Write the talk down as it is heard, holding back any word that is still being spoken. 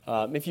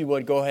If you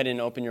would, go ahead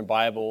and open your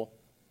Bible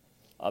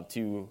up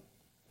to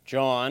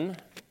John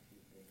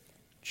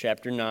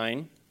chapter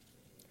 9.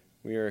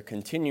 We are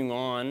continuing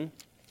on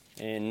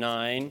in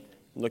 9,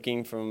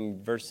 looking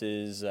from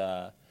verses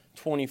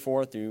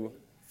 24 through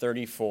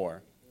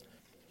 34.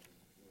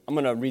 I'm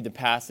going to read the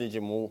passage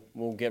and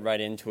we'll get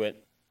right into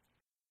it.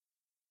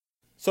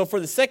 So for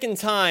the second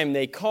time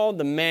they called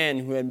the man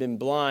who had been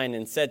blind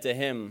and said to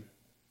him,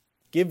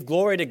 "Give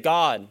glory to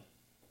God.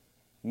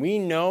 We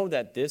know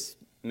that this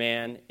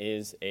man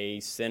is a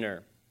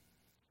sinner."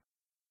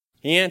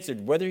 He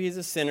answered, "Whether he is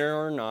a sinner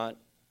or not,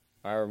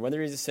 or whether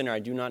he is a sinner, I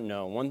do not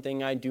know. One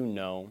thing I do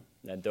know,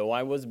 that though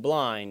I was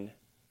blind,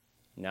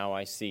 now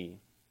I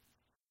see."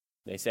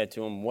 They said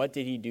to him, "What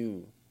did he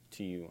do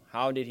to you?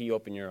 How did he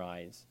open your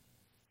eyes?"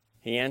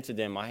 He answered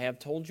them, "I have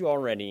told you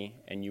already,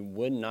 and you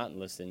would not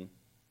listen.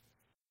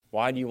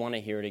 Why do you want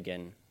to hear it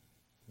again?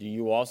 Do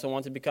you also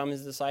want to become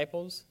his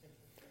disciples?"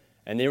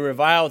 And they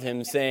reviled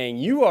him, saying,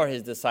 "You are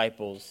his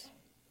disciples,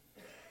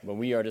 but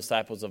we are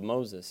disciples of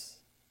Moses.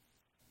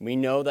 We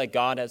know that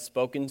God has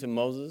spoken to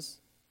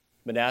Moses,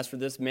 but as for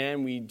this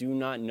man, we do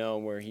not know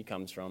where he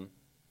comes from."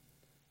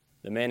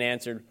 The man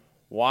answered,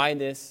 "Why,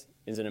 this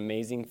is an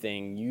amazing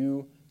thing.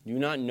 You do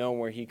not know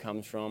where he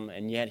comes from,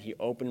 and yet he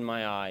opened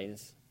my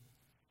eyes.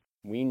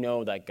 We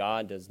know that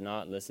God does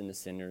not listen to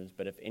sinners,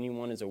 but if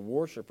anyone is a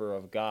worshiper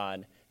of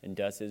God and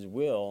does his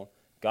will,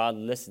 God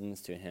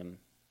listens to him.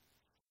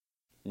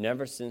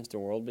 Never since the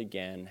world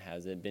began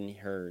has it been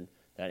heard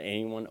that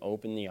anyone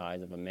opened the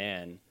eyes of a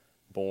man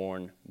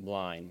born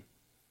blind.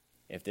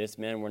 If this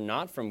man were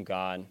not from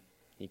God,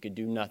 he could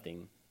do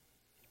nothing."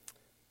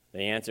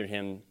 They answered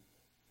him,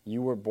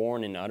 "You were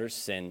born in utter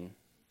sin,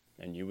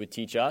 and you would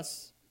teach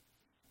us?"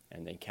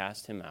 And they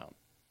cast him out.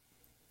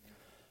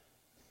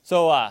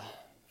 So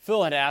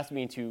Phil had asked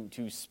me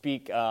to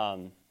speak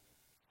a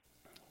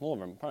little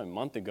over probably a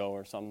month ago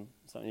or something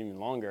even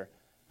longer.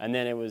 And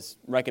then it was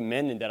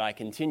recommended that I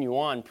continue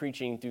on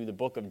preaching through the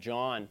book of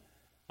John.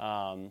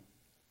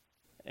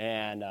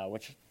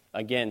 Which,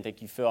 again,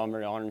 thank you, Phil. I'm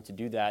very honored to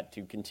do that,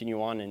 to continue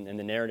on in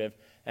the narrative.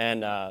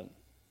 But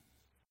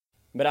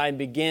I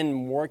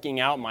began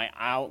working out my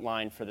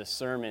outline for the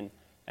sermon.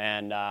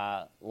 And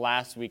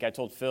last week I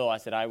told Phil, I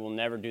said, "I will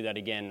never do that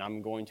again.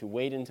 I'm going to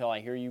wait until I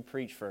hear you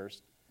preach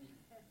first,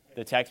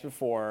 the text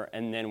before,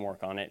 and then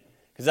work on it."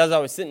 Because as I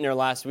was sitting there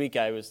last week,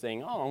 I was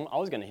thinking, I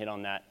was going to hit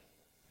on that.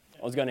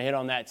 I was going to hit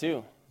on that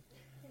too.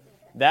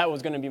 That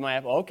was going to be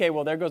okay,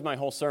 well, there goes my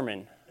whole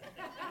sermon.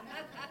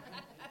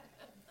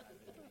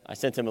 I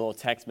sent him a little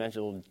text message,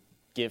 a little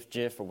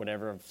GIF or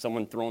whatever, of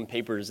someone throwing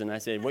papers, and I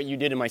said, "What you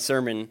did in my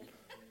sermon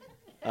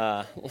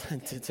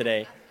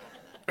today."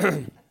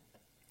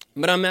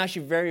 But I'm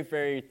actually very,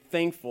 very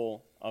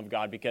thankful of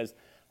God because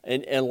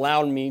it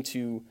allowed me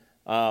to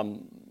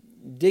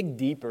dig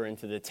deeper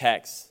into the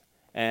text.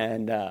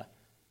 And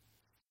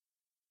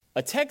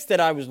a text that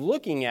I was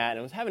looking at and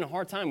I was having a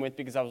hard time with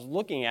because I was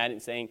looking at it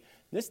and saying,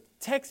 this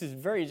text is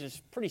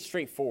just pretty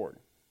straightforward.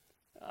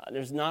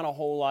 There's not a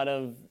whole lot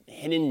of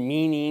hidden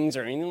meanings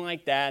or anything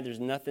like that. There's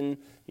nothing,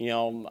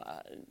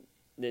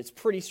 it's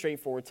pretty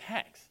straightforward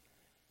text.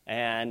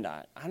 And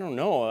I don't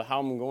know how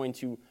I'm going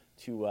to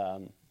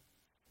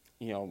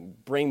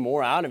bring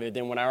more out of it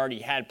than what I already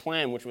had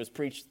planned, which was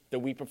preached the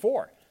week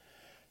before.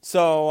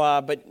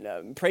 So,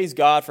 but praise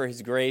God for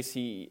His grace.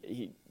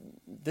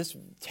 This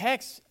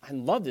text, I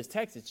love this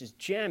text. It's just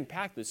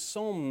jam-packed with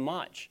so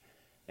much.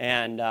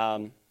 And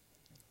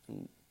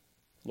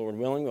Lord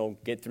willing, we'll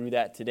get through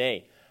that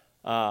today.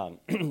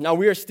 Now,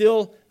 we are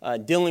still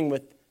dealing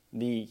with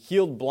the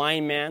healed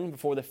blind man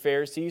before the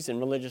Pharisees and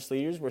religious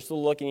leaders. We're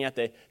still looking at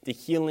the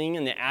healing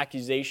and the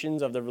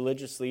accusations of the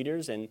religious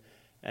leaders.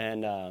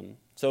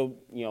 So,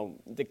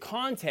 the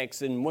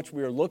context in which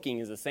we are looking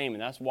is the same.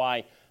 And that's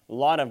why a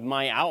lot of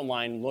my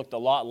outline looked a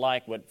lot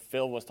like what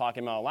Phil was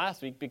talking about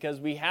last week, because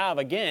we have,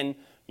 again,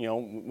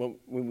 when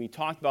we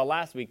talked about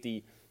last week,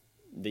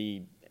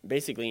 the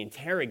basically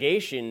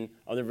interrogation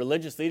of the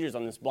religious leaders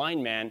on this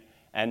blind man,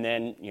 and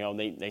then,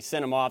 they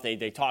sent him off,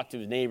 they talked to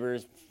his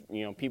neighbors,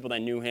 people that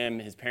knew him,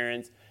 his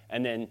parents,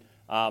 and then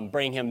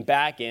bring him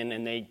back in,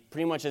 and they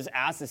pretty much just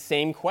ask the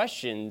same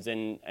questions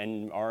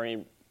and are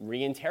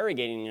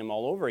re-interrogating him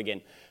all over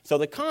again. So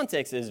the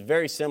context is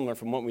very similar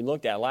from what we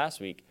looked at last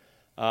week.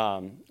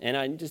 And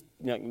I just,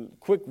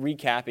 quick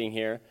recapping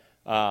here.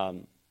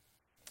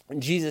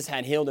 Jesus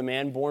had healed a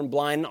man born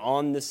blind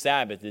on the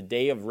Sabbath, the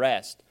day of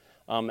rest.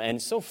 And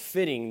it's so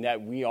fitting that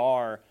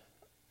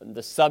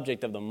the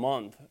subject of the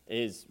month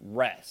is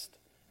rest.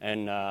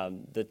 And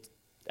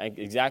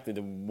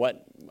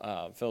what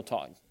Phil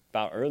talked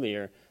about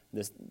earlier,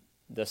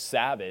 the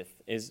Sabbath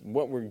is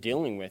what we're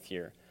dealing with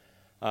here.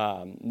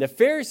 The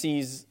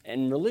Pharisees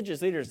and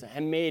religious leaders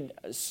have made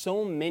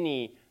so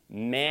many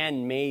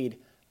man-made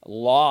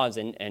laws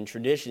and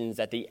traditions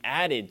that they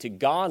added to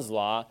God's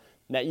law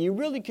that you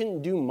really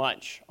couldn't do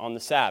much on the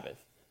Sabbath.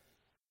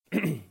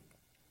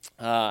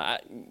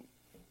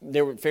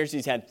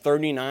 Pharisees had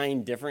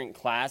 39 different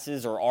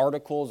classes or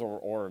articles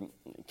or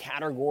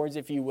categories,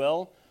 if you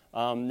will,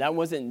 that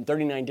wasn't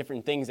 39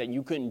 different things that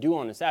you couldn't do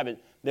on the Sabbath.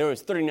 There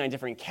was 39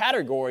 different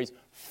categories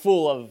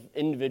full of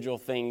individual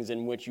things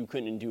in which you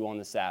couldn't do on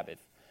the Sabbath.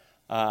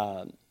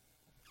 And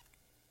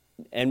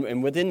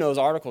within those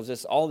articles,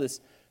 just all this,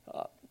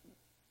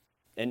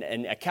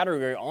 and a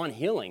category on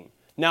healing.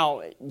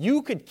 Now,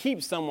 you could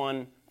keep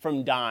someone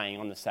from dying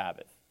on the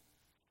Sabbath,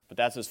 but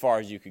that's as far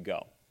as you could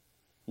go.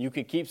 You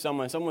could keep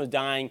someone, if someone was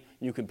dying,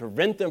 you could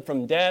prevent them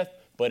from death,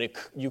 but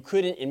you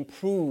couldn't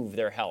improve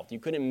their health. You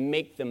couldn't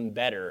make them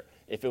better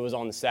if it was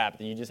on the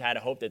Sabbath. You just had to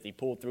hope that they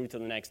pulled through to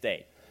the next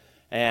day.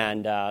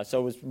 And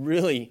so it was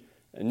really,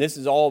 and this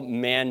is all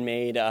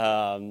man-made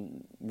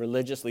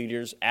religious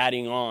leaders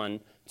adding on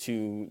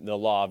to the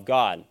law of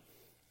God.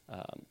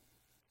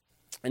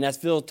 And as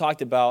Phil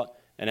talked about,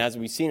 and as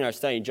we've seen in our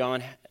study,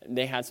 John,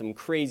 they had some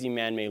crazy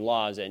man-made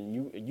laws,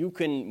 and you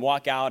couldn't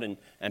walk out and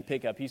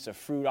pick a piece of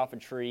fruit off a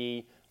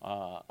tree,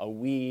 a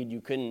weed.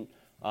 You couldn't,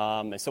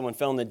 if someone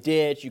fell in the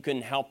ditch, you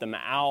couldn't help them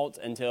out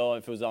until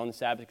if it was on the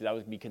Sabbath, because that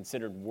would be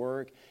considered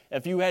work.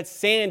 If you had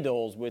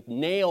sandals with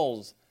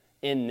nails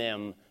in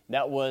them,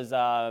 that was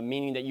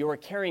meaning that you were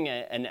carrying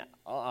an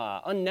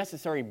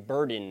unnecessary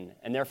burden,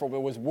 and therefore it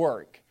was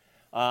work.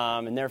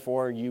 And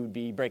therefore you would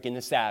be breaking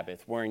the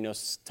Sabbath wearing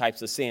those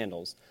types of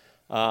sandals.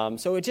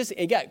 So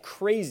it got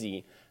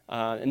crazy.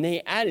 And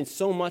they added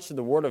so much to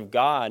the Word of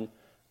God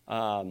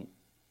that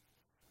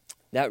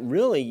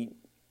really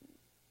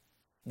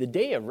the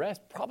day of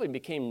rest probably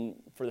became,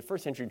 for the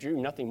first century Jew,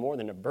 nothing more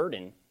than a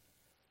burden.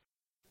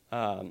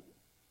 As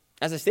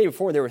I stated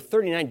before, there were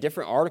 39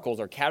 different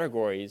articles or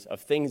categories of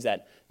things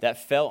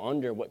that fell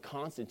under what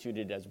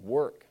constituted as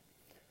work.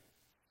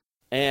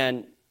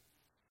 And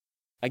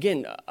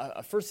again,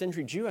 a first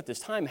century Jew at this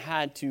time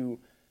had to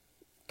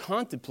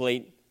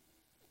contemplate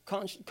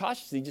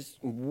cautiously just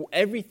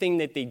everything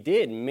that they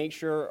did and make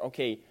sure,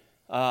 okay,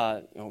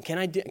 can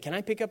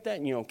I pick up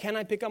that? Can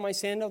I pick up my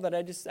sandal that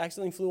I just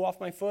accidentally flew off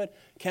my foot?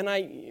 Can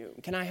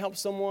I help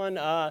someone?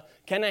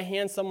 Can I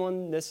hand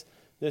someone this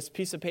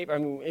piece of paper? I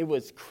mean, it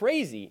was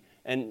crazy,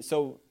 and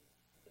so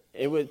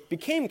it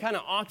became kind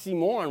of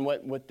oxymoron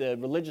what the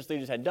religious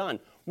leaders had done.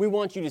 We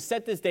want you to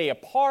set this day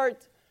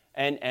apart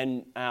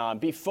and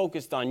be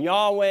focused on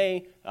Yahweh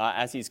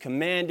as He's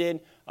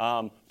commanded.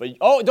 But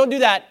don't do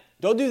that.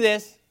 Don't do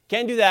this.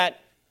 Can't do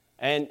that.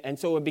 And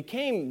so it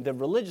became the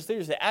religious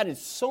leaders that added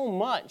so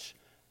much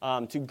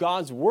to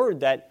God's word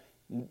that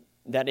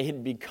it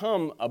had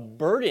become a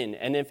burden.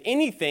 And if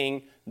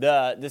anything,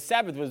 the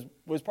Sabbath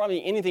was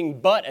probably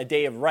anything but a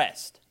day of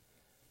rest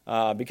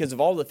because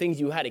of all the things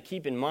you had to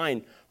keep in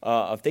mind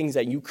of things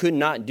that you could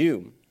not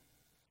do.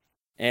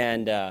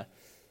 And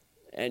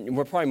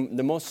we're probably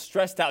the most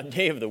stressed out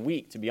day of the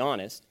week, to be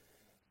honest.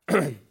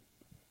 And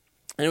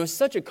it was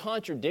such a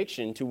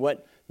contradiction to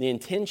what the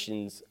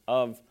intentions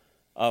of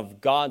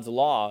God's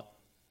law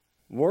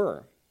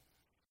were.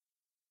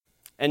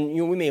 And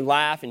we may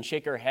laugh and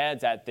shake our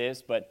heads at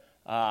this, but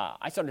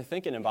I started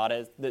thinking about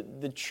it.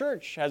 The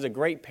church has a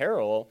great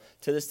parallel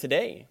to this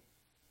today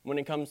when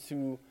it comes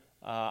to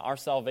our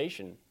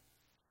salvation.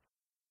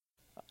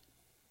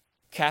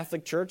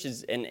 Catholic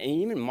churches and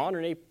even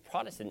modern-day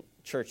Protestant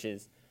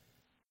churches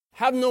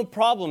have no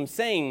problem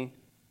saying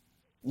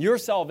your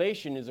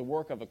salvation is a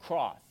work of the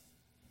cross.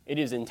 It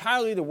is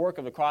entirely the work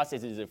of the cross.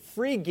 It is a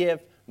free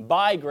gift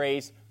by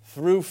grace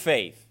through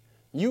faith.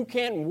 You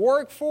can't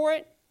work for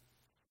it.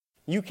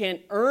 You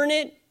can't earn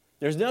it.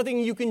 There's nothing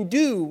you can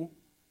do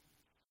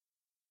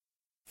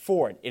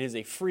for it. It is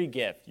a free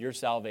gift, your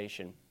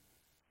salvation.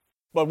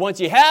 But once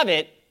you have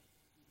it,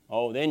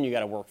 then you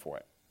got to work for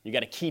it. You got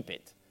to keep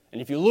it.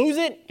 And if you lose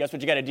it, guess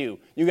what you got to do?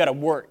 You got to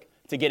work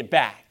to get it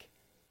back.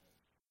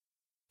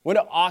 What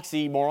an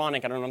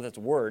oxymoronic, I don't know if that's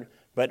a word,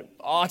 but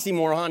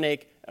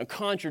oxymoronic a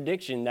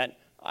contradiction that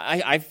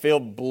I feel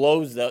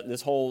blows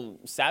this whole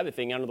Sabbath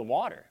thing out of the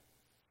water.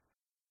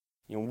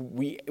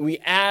 We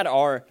add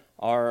our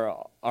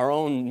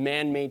own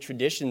man-made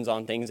traditions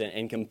on things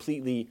and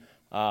completely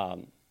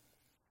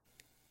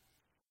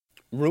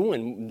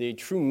ruin the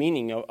true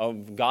meaning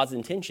of God's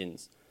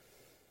intentions.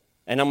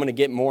 And I'm going to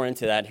get more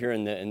into that here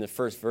in the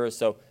first verse.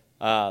 So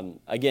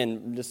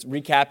again, just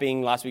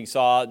recapping, last week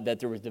saw that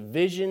there was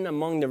division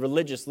among the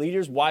religious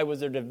leaders. Why was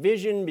there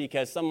division?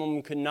 Because some of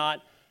them could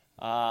not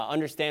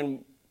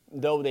understand,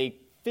 though they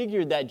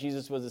figured that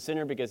Jesus was a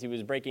sinner because he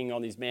was breaking all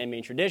these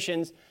man-made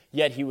traditions,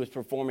 yet he was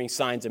performing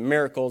signs and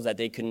miracles that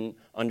they couldn't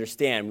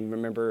understand. We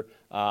remember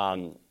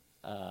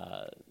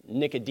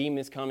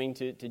Nicodemus coming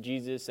to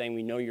Jesus saying,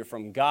 we know you're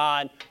from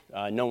God.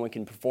 No one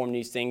can perform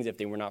these things if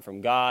they were not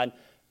from God.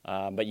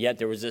 But yet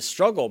there was this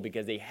struggle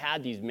because they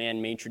had these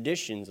man-made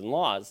traditions and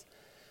laws.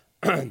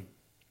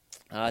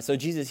 So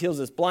Jesus heals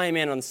this blind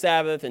man on the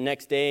Sabbath, the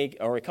next day,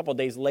 or a couple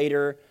days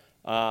later,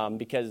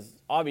 because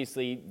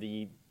obviously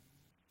the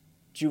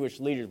Jewish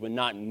leaders would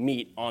not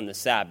meet on the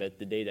Sabbath,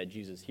 the day that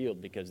Jesus healed,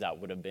 because that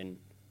would have been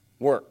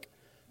work.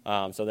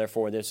 So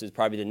therefore, this is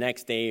probably the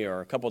next day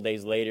or a couple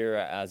days later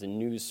as the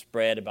news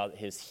spread about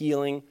his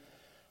healing.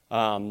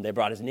 They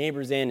brought his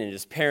neighbors in and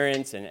his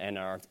parents and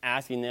are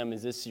asking them,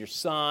 is this your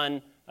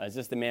son? Is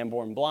this the man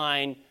born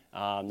blind?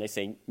 They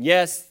say,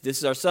 yes, this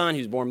is our son.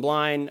 He was born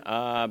blind,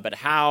 but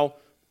how?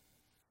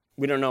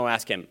 We don't know.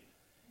 Ask him.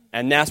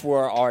 And that's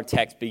where our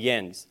text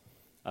begins.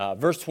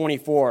 Verse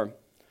 24.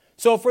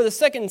 So for the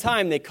second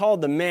time they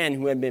called the man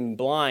who had been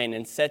blind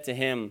and said to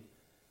him,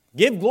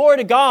 give glory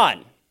to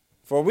God,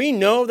 for we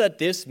know that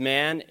this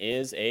man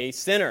is a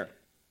sinner.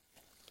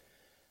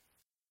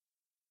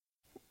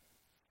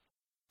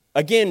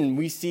 Again,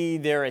 we see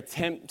their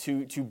attempt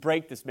to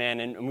break this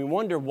man, and we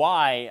wonder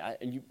why.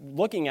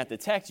 Looking at the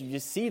text, you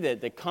just see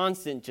the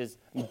constant just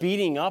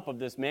beating up of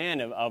this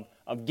man,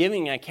 of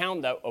giving an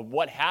account of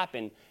what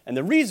happened. And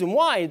the reason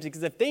why is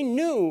because if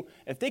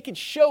they could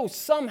show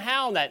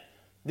somehow that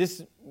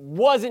this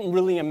wasn't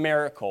really a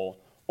miracle,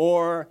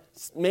 or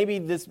maybe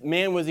this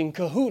man was in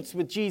cahoots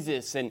with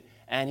Jesus,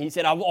 and he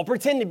said, I'll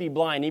pretend to be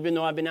blind, even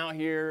though I've been out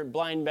here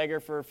blind beggar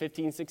for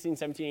 15, 16,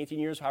 17, 18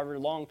 years, however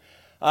long.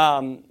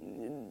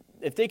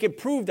 If they could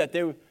prove that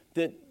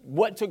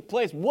what took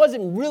place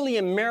wasn't really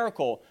a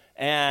miracle,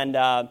 and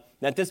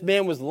that this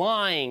man was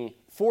lying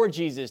for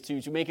Jesus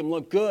to make him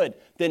look good,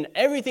 then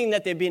everything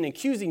that they've been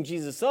accusing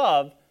Jesus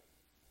of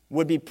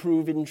would be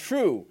proven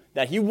true,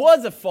 that he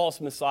was a false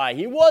Messiah,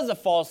 he was a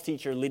false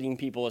teacher leading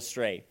people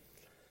astray.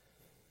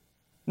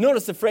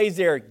 Notice the phrase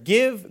there,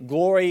 give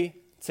glory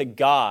to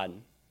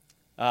God.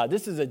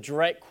 This is a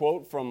direct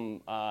quote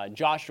from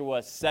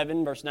Joshua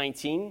 7, verse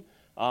 19.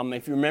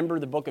 If you remember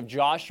the book of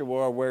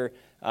Joshua, where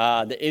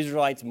the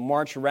Israelites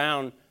march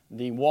around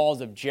the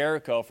walls of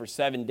Jericho for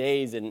 7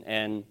 days,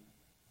 and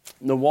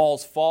the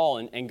walls fall,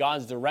 and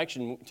God's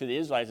direction to the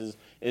Israelites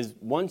is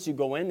once you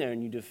go in there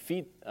and you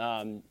defeat,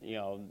 and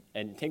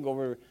take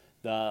over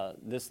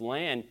this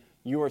land,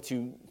 you are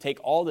to take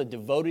all the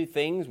devoted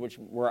things, which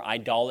were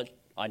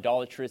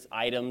idolatrous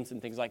items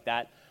and things like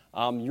that.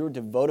 You're to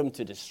devote them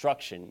to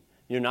destruction.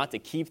 You're not to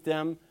keep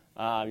them.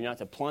 You're not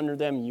to plunder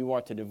them. You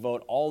are to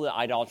devote all the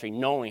idolatry,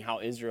 knowing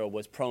how Israel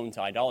was prone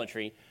to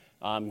idolatry.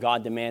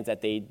 God demands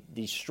that they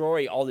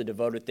destroy all the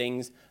devoted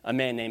things. A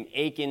man named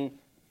Achan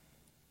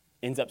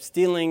ends up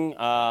stealing,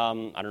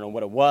 I don't know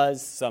what it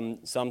was,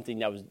 something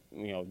that was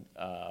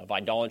of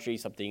idolatry,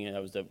 something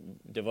that was a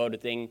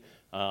devoted thing,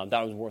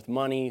 that was worth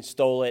money,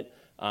 stole it,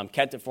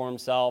 kept it for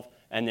himself,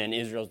 and then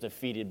Israel's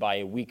defeated by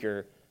a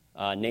weaker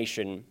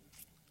nation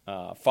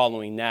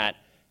following that.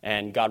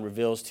 And God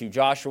reveals to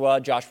Joshua.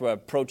 Joshua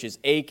approaches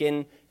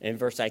Achan. In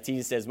verse 19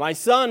 it says, my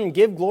son,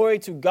 give glory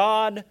to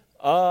God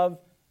of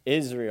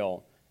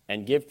Israel,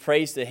 and give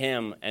praise to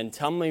him, and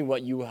tell me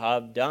what you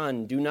have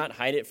done. Do not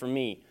hide it from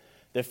me.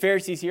 The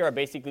Pharisees here are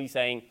basically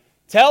saying,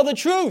 tell the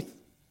truth.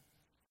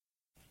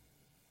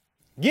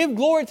 Give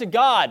glory to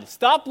God.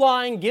 Stop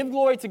lying. Give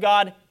glory to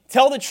God.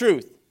 Tell the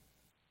truth.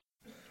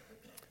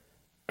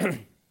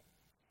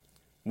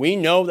 We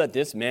know that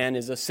this man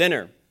is a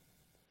sinner.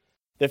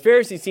 The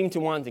Pharisees seem to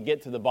want to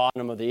get to the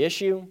bottom of the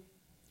issue,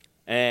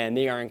 and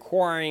they are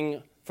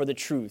inquiring for the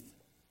truth.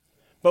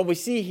 But we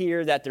see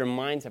here that their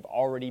minds have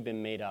already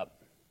been made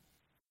up.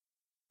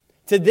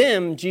 To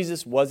them,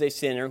 Jesus was a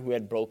sinner who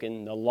had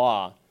broken the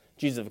law.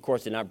 Jesus, of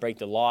course, did not break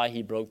the law.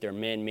 He broke their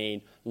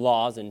man-made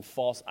laws and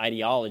false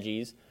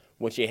ideologies,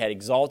 which they had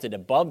exalted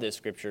above the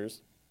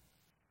Scriptures.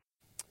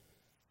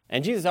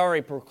 And Jesus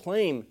already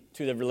proclaimed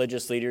to the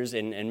religious leaders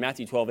in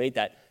Matthew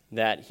 12:8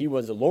 that he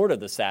was the Lord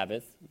of the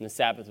Sabbath, and the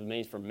Sabbath was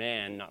made for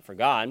man, not for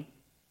God.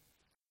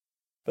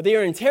 But they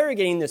are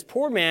interrogating this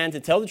poor man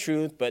to tell the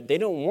truth, but they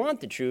don't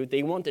want the truth.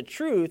 They want the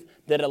truth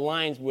that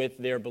aligns with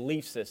their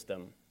belief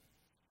system,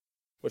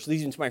 which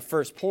leads me to my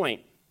first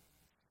point.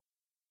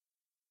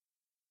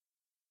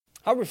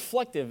 How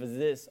reflective is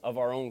this of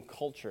our own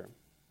culture?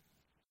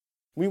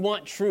 We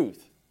want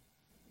truth,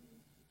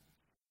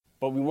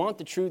 but we want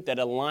the truth that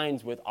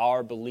aligns with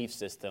our belief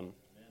system,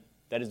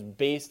 that is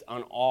based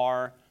on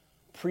our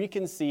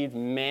preconceived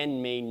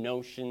man-made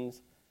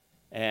notions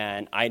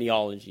and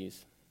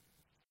ideologies.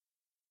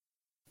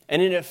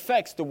 And it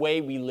affects the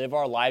way we live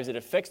our lives. It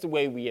affects the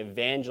way we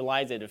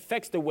evangelize. It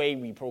affects the way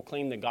we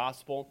proclaim the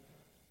gospel.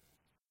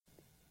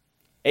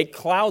 It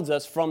clouds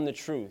us from the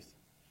truth.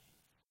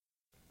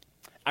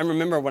 I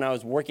remember when I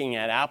was working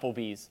at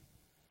Applebee's,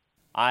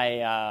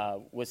 I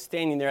was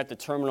standing there at the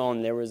terminal,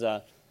 and there was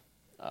a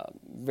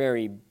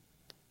very,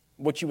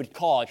 what you would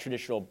call a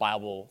traditional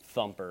Bible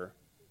thumper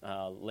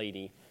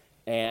lady.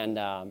 And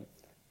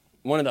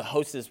one of the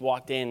hostess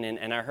walked in,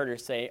 and I heard her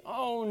say,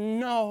 "Oh,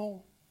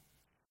 no."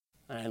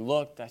 And I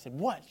looked. I said,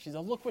 "What?" She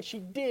said, "Look what she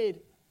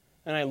did."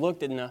 And I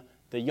looked, and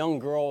the young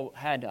girl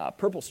had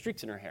purple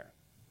streaks in her hair.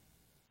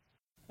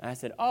 And I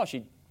said, oh,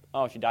 she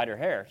dyed her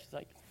hair. She's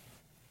like,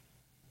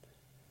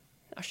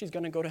 now she's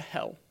going to go to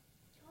hell.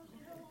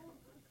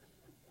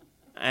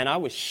 And I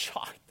was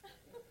shocked.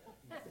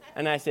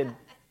 And I said,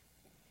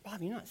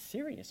 "Bob, you're not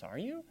serious, are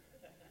you?"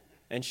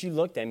 And she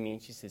looked at me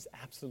and she says,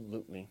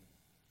 "Absolutely.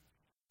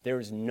 There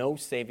is no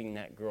saving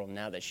that girl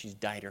now that she's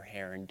dyed her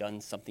hair and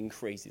done something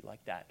crazy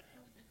like that."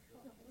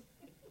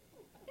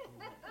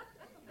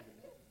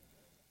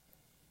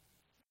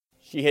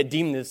 She had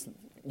deemed this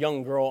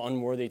young girl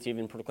unworthy to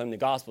even proclaim the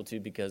gospel to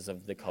because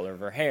of the color of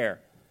her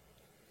hair.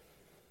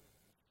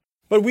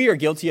 But we are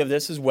guilty of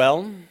this as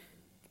well.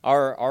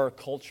 Our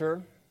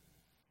culture,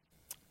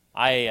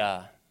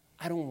 I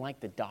don't like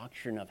the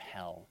doctrine of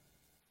hell.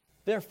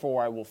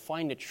 Therefore, I will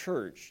find a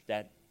church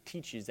that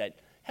teaches that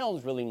hell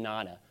is really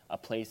not a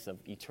place of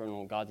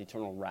God's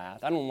eternal wrath.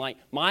 I don't like,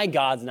 my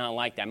God's not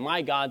like that.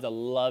 My God's a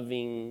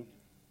loving,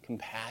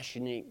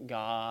 compassionate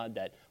God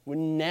that would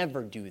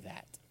never do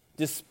that,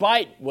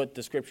 despite what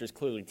the scriptures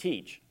clearly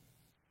teach.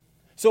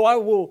 So I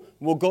will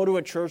go to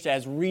a church that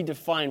has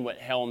redefined what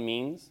hell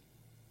means.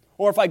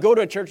 Or if I go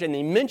to a church and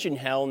they mention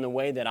hell in a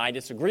way that I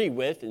disagree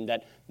with and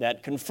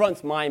that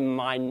confronts my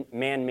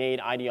man-made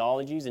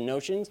ideologies and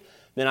notions,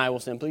 then I will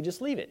simply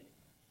just leave it.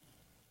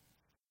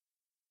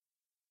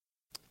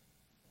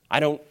 I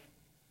don't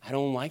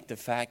like the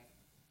fact,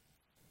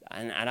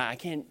 and I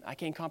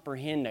can't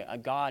comprehend a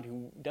God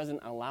who doesn't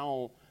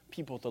allow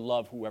people to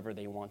love whoever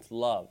they want to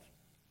love,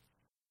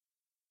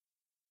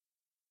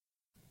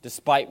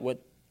 despite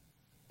what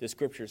the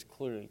scriptures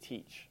clearly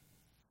teach.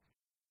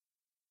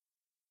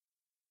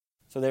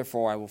 So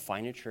therefore, I will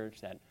find a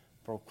church that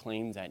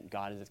proclaims that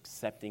God is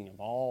accepting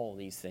of all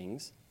these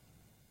things.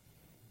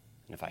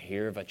 And if I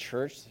hear of a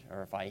church,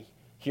 or if I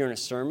hear in a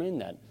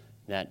sermon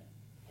that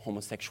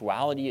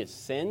homosexuality is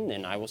sin,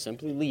 then I will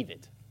simply leave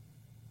it.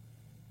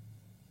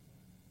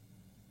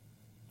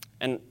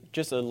 And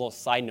just a little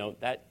side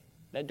note, that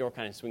door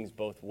kind of swings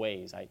both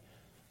ways.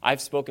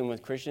 I've spoken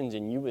with Christians,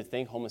 and you would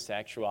think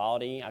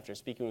homosexuality, after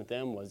speaking with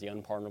them, was the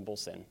unpardonable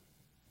sin.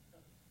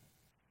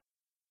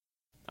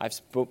 I've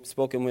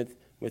spoken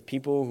with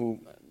people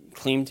who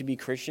claim to be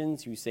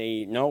Christians who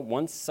say, no,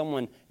 if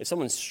someone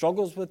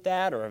struggles with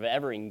that or have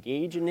ever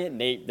engaged in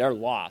it, they're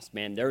lost,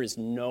 man. There is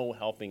no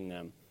helping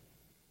them.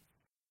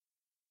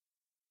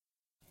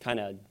 Kind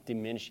of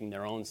diminishing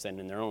their own sin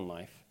in their own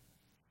life.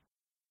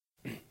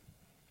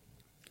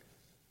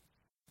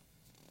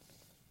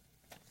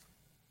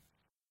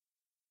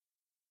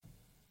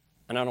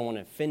 And I don't want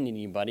to offend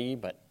anybody,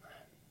 but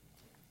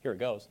here it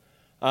goes.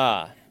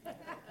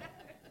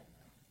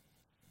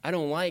 I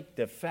don't like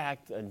the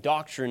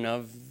doctrine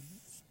of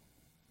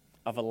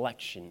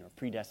election or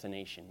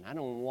predestination. I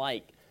don't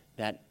like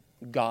that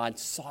God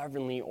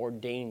sovereignly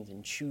ordains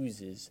and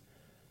chooses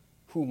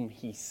whom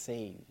he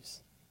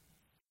saves,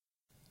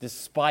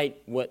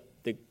 despite what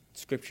the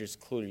scriptures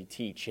clearly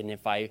teach. And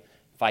if I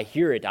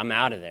hear it, I'm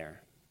out of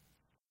there.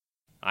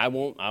 I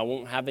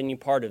won't have any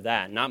part of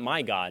that. Not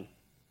my God.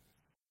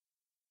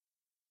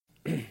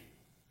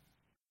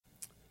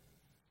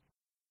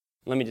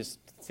 Let me just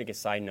take a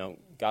side note.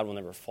 God will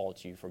never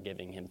fault you for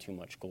giving him too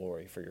much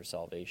glory for your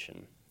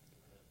salvation.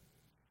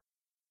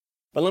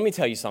 But let me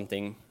tell you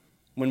something.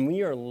 When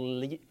we are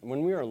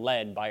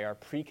led by our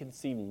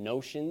preconceived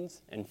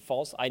notions and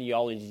false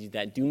ideologies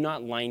that do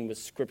not line with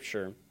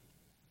Scripture,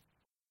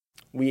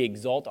 we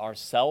exalt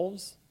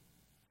ourselves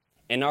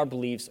and our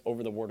beliefs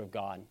over the Word of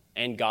God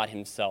and God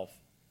himself,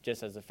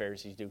 just as the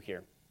Pharisees do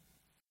here.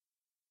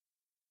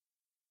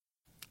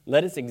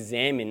 Let us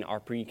examine our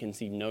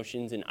preconceived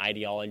notions and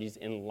ideologies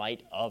in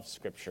light of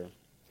Scripture.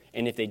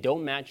 And if they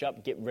don't match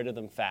up, get rid of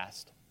them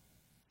fast.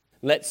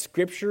 Let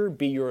Scripture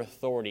be your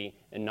authority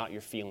and not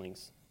your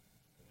feelings.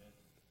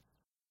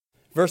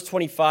 Verse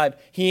 25,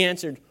 he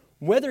answered,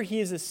 whether he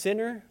is a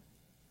sinner,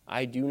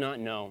 I do not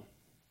know.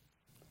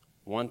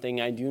 One thing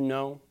I do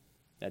know,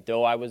 that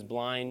though I was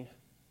blind,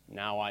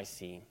 now I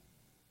see.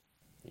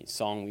 The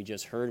song we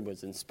just heard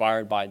was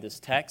inspired by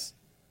this text.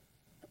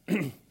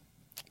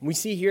 We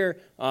see here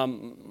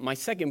my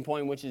second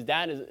point, which is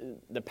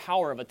the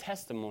power of a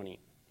testimony.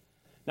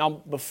 Now,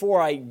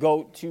 before I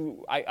go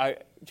too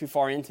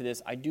far into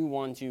this, I do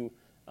want to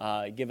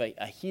give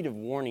a heed of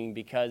warning,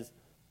 because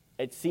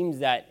it seems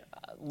that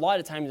a lot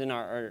of times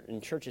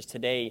in churches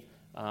today,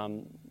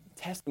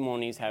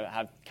 testimonies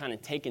have kind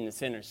of taken the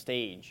center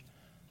stage.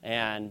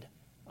 And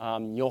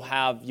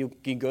you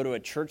can go to a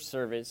church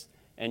service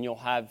and you'll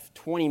have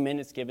 20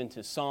 minutes given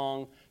to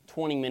song,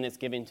 20 minutes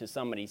given to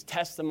somebody's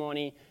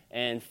testimony,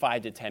 and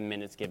 5 to 10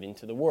 minutes given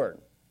to the word.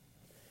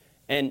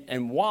 And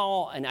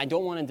I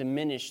don't want to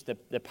diminish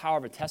the power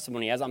of a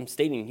testimony, as I'm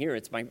stating here,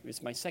 it's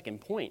my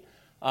second point.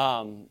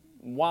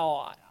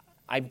 While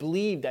I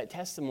believe that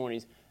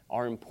testimonies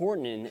are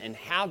important and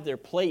have their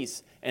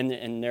place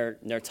and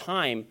their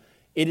time,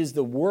 it is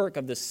the work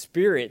of the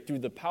Spirit through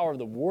the power of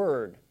the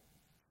Word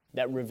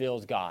that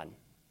reveals God.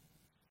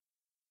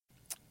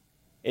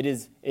 It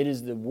is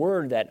the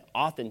Word that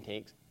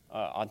authenticates,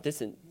 I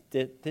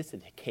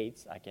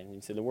can't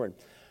even say the word,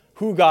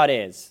 who God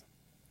is.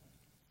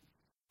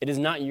 It is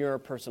not your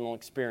personal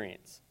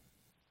experience.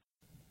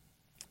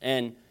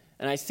 And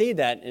I say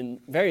that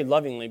very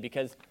lovingly,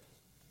 because,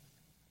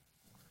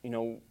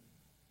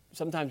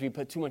 sometimes we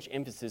put too much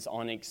emphasis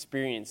on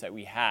experience that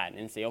we had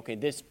and say, okay,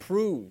 this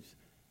proves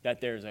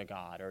that there's a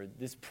God, or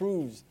this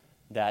proves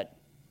that,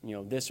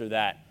 this or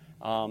that.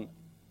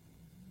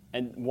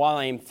 And while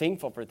I am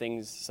thankful for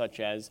things such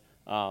as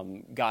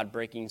God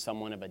breaking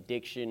someone of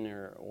addiction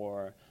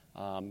or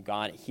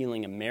God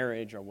healing a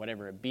marriage or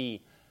whatever it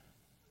be,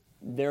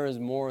 there is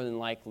more than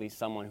likely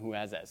someone who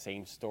has that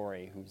same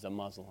story who's a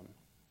Muslim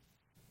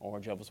or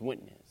a Jehovah's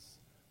Witness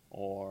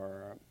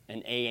or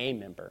an AA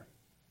member.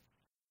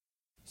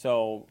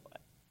 So,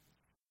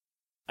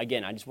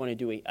 again, I just want to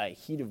do a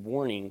heat of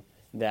warning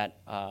that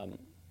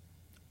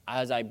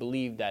as I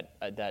believe that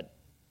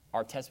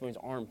our testimonies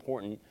are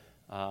important,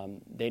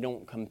 they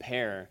don't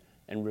compare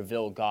and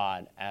reveal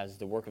God as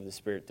the work of the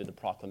Spirit through the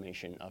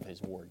proclamation of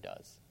His Word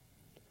does.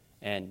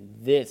 And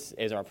this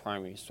is our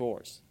primary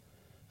source.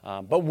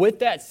 But with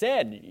that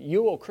said,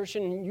 you, O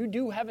Christian, you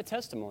do have a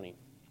testimony.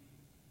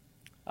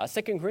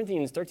 2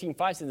 Corinthians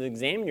 13:5 says,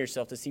 examine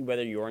yourself to see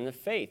whether you are in the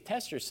faith.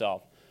 Test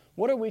yourself.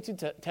 What are we to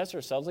test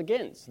ourselves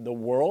against? The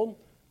world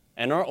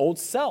and our old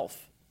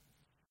self.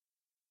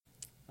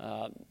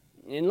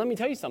 And let me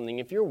tell you something.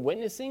 If you're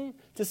witnessing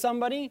to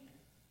somebody,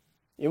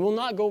 it will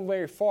not go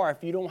very far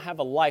if you don't have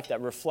a life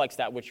that reflects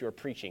that which you're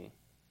preaching.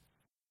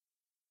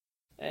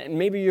 And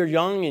maybe you're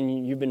young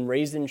and you've been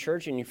raised in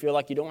church and you feel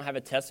like you don't have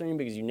a testimony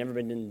because you've never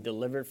been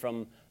delivered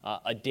from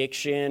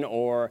addiction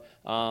or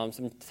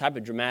some type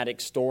of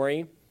dramatic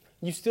story.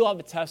 You still have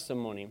a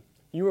testimony.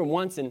 You were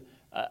once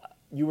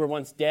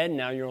dead,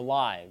 now you're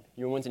alive.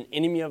 You were once an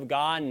enemy of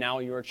God, now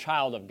you're a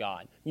child of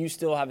God. You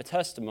still have a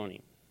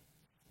testimony.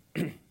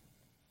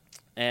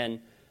 And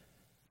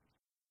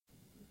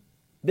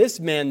this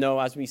man, though,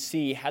 as we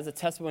see, has a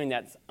testimony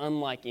that's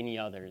unlike any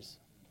others.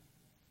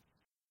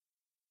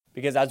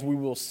 Because as we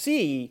will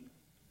see,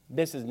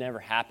 this has never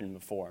happened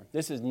before.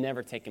 This has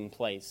never taken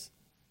place.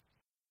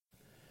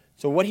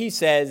 So what he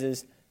says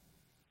is,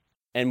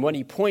 and what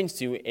he points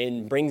to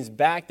and brings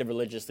back the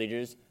religious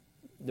leaders,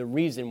 the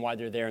reason why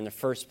they're there in the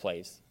first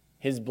place.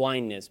 His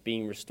blindness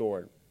being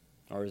restored,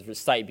 or his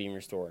sight being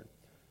restored.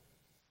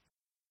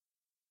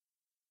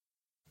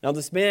 Now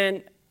this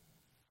man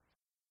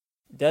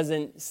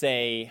doesn't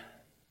say,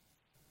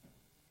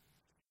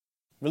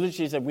 religious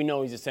leaders said, we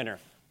know he's a sinner.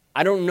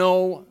 I don't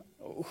know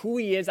who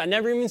he is. I've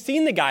never even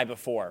seen the guy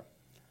before.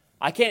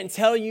 I can't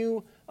tell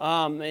you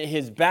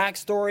his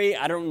backstory.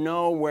 I don't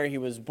know where he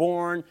was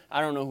born.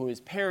 I don't know who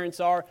his parents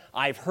are.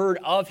 I've heard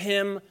of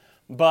him,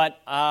 but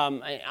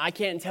I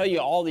can't tell you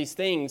all these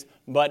things.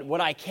 But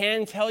what I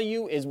can tell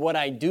you is what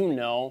I do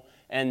know,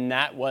 and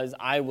that was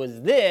I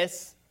was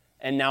this,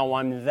 and now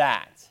I'm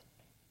that.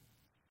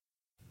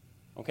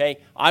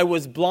 Okay? I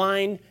was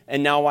blind,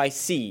 and now I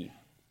see.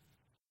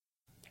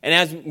 And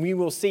as we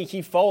will see,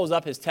 he follows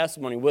up his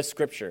testimony with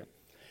Scripture.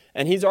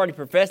 And he's already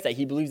professed that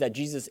he believes that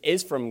Jesus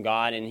is from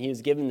God, and he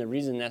has given the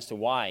reason as to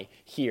why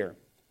here.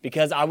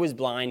 Because I was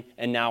blind,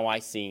 and now I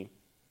see.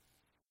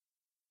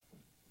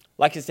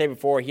 Like I said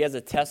before, he has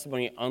a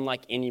testimony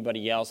unlike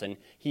anybody else, and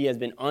he has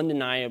been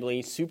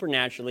undeniably,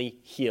 supernaturally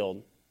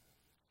healed.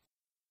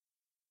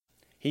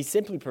 He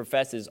simply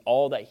professes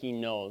all that he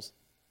knows.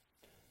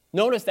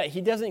 Notice that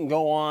he doesn't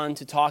go on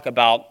to talk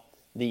about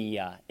the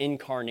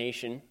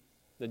incarnation,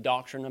 the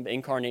doctrine of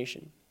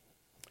incarnation.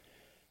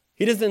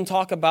 He doesn't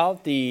talk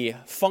about the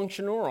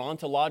functional or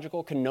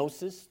ontological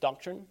kenosis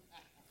doctrine.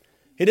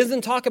 He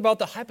doesn't talk about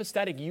the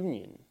hypostatic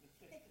union.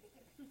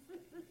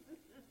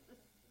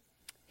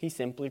 He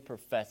simply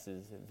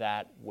professes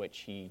that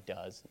which he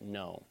does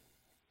know.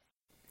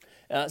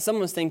 Some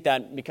of us think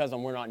that because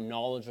we're not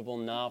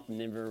knowledgeable enough,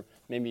 never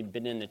maybe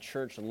been in the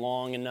church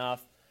long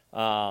enough,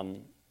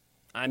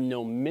 I'm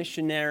no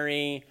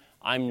missionary,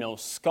 I'm no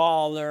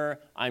scholar,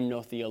 I'm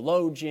no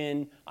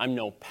theologian, I'm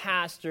no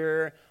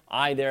pastor.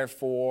 I,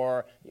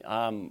 therefore,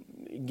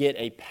 get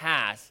a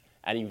pass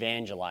at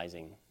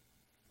evangelizing.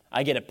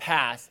 I get a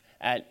pass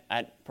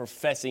at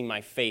professing my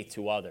faith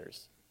to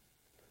others.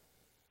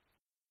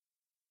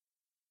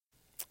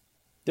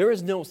 There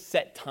is no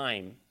set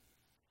time.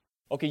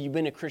 Okay, you've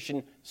been a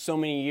Christian so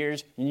many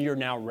years, and you're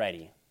now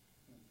ready.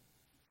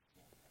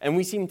 And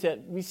we seem to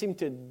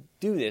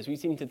do this. We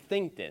seem to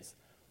think this.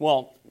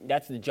 Well,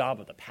 that's the job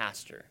of the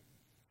pastor.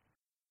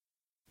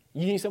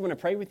 You need someone to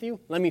pray with you?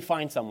 Let me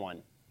find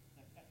someone.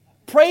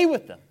 Pray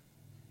with them.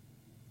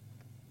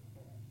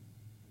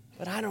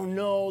 But I don't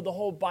know the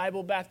whole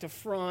Bible back to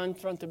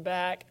front to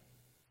back.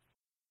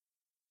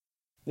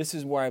 This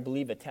is where I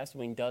believe a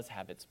testimony does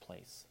have its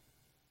place.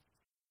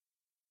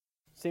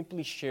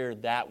 Simply share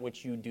that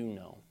which you do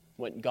know,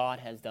 what God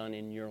has done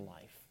in your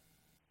life.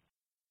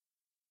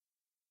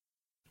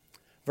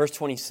 Verse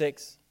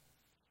 26.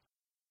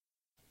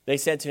 They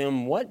said to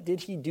him, "What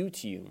did he do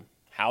to you?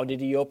 How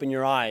did he open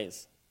your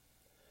eyes?"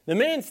 The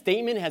man's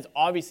statement has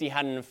obviously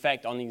had an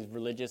effect on these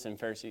religious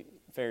leaders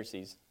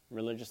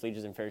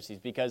and Pharisees,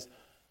 because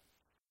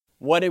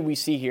what did we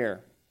see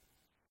here?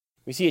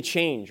 We see a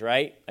change,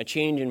 right? A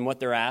change in what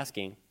they're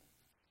asking.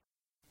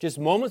 Just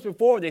moments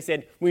before, they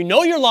said, "We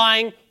know you're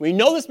lying. We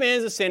know this man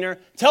is a sinner.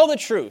 Tell the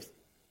truth."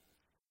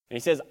 And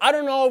he says, "I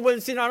don't know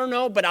what sin. I don't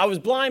know, but I was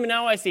blind, but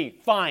now I see."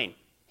 Fine.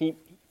 He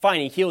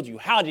healed you.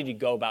 How did he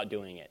go about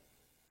doing it?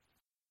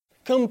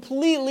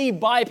 Completely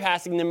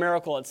bypassing the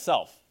miracle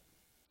itself.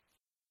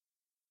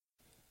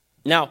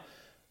 Now,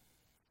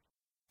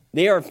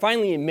 they are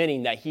finally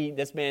admitting that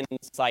this man's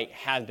sight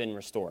has been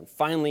restored.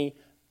 Finally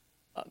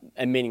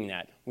admitting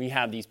that. We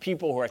have these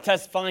people who are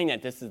testifying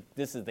that this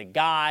is the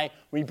guy.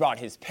 We brought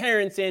his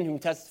parents in who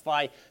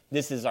testify,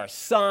 this is our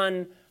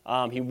son.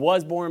 He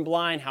was born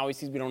blind. How he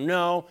sees, we don't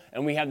know.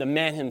 And we have the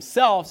man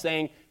himself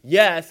saying,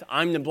 yes,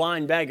 I'm the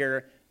blind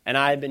beggar, and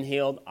I have been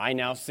healed. I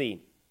now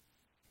see.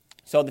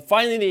 So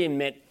finally they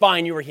admit,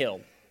 fine, you were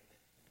healed.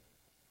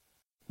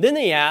 Then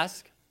they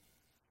ask,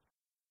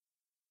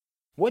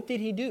 what did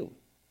he do?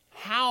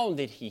 How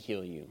did he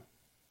heal you?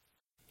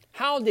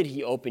 How did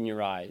he open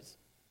your eyes?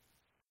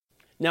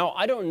 Now,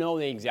 I don't know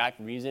the exact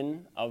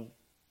reason of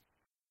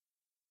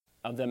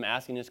them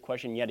asking this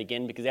question yet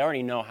again, because they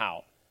already know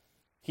how.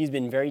 He's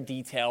been very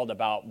detailed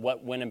about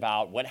what went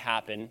about, what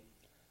happened.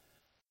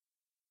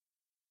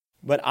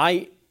 But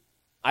I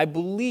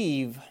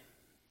believe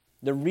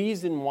the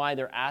reason why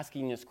they're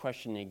asking this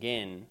question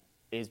again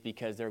is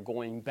because they're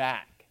going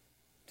back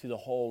to the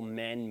whole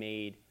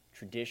man-made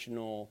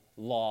traditional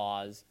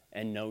laws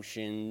and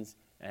notions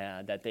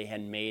that they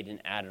had made and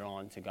added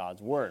on to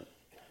God's word.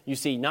 You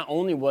see, not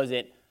only was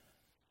it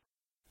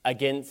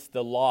against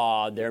the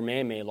law, their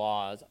man-made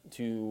laws,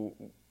 to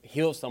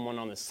heal someone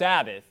on the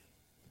Sabbath,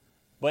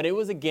 but it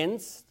was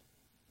against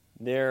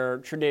their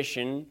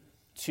tradition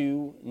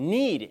to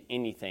knead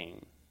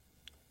anything.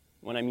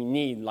 When I mean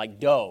knead, like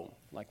dough,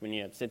 like when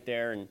you sit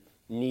there and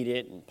knead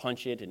it and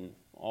punch it and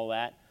all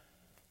that.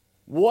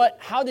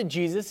 How did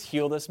Jesus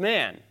heal this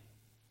man?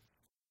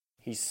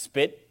 He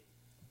spit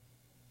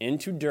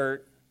into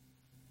dirt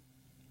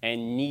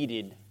and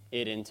kneaded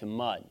it into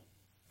mud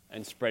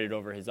and spread it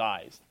over his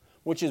eyes,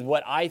 which is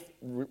what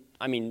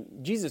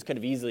Jesus could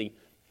have easily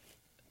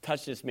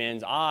touched this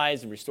man's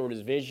eyes and restored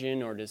his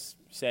vision, or just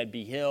said,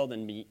 be healed,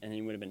 and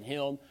he would have been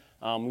healed.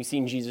 We've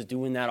seen Jesus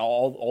doing that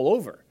all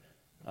over.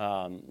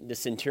 The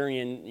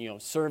centurion,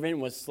 servant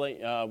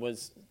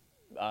was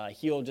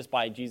healed just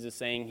by Jesus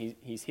saying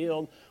he's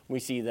healed. We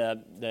see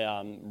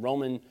the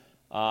Roman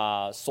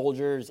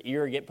soldier's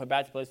ear get put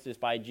back to place just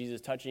by Jesus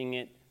touching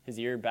it, his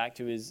ear back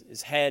to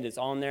his head. It's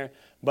on there.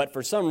 But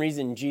for some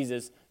reason,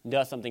 Jesus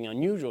does something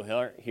unusual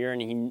here,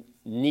 and he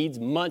kneads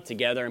mud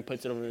together and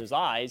puts it over his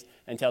eyes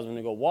and tells him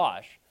to go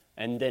wash.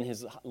 And then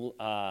his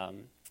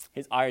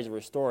eyes are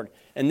restored.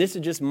 And this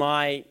is just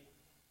my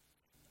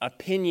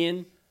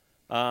opinion,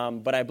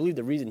 but I believe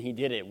the reason he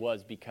did it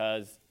was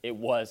because it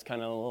was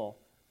kind of a little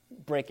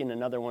breaking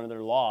another one of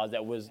their laws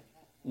that was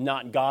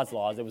not God's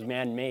laws, it was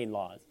man-made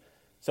laws.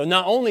 So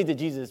not only did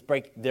Jesus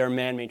break their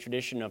man-made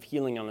tradition of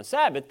healing on the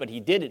Sabbath, but he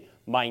did it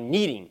by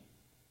kneading.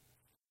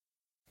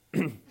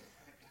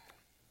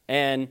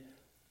 And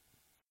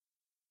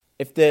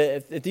if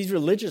these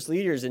religious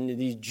leaders and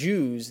these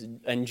Jews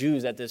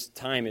at this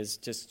time is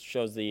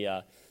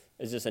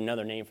just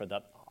another name for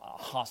the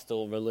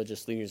hostile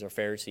religious leaders or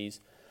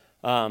Pharisees,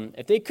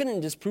 if they couldn't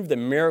disprove the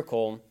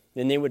miracle,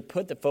 then they would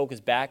put the focus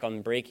back on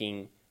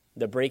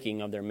the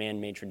breaking of their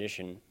man-made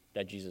tradition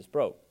that Jesus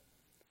broke.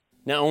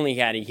 Not only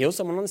had he healed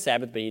someone on the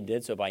Sabbath, but he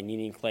did so by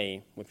kneading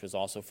clay, which was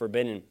also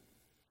forbidden.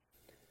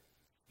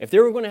 If they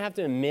were going to have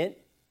to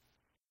admit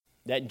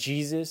that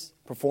Jesus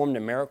performed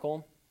a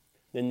miracle,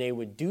 then they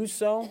would do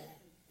so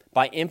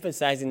by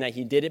emphasizing that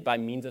he did it by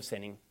means of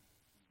sinning.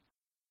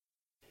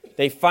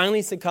 They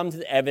finally succumb to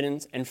the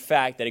evidence and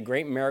fact that a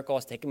great miracle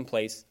has taken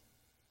place,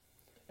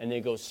 and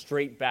they go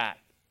straight back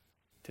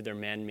to their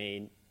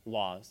man-made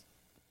laws.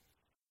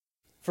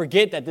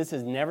 Forget that this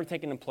has never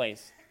taken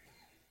place.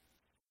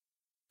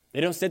 They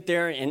don't sit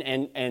there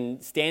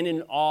and stand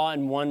in awe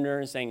and wonder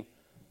and saying,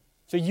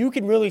 so you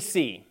can really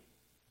see.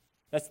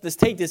 Let's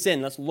take this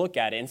in. Let's look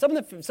at it. And some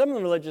of the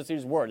religious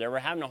leaders they were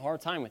having a hard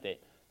time with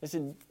it. They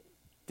said,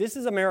 this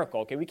is a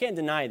miracle, okay? We can't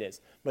deny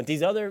this. But these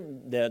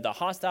the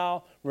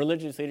hostile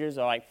religious leaders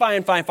are like,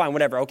 fine,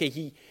 whatever. Okay,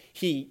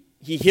 he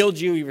healed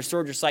you. He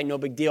restored your sight. No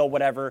big deal,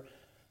 whatever.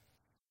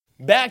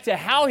 Back to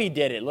how he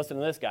did it. Listen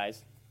to this,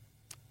 guys.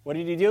 What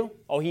did he do?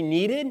 Oh, he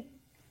kneaded?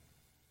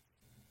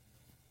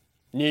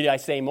 Need I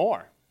say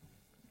more?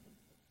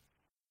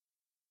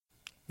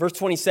 Verse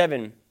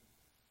 27,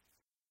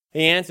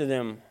 he answered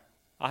them,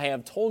 I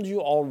have told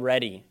you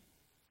already,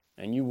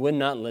 and you would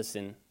not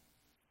listen.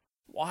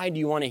 Why do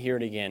you want to hear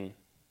it again?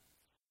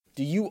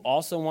 Do you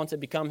also want to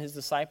become his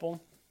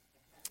disciple?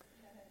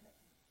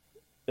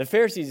 The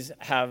Pharisees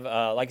have,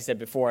 like I said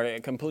before,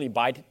 completely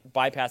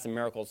bypassed the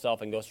miracle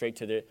itself and go straight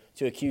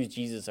to accuse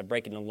Jesus of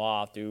breaking the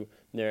law through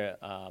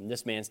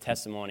this man's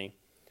testimony.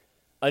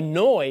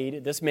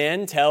 Annoyed, this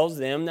man tells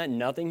them that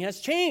nothing has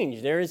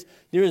changed. There is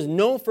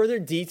no further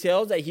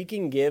details that he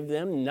can give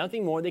them,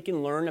 nothing more they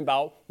can learn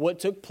about what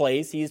took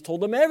place. He has told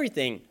them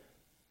everything.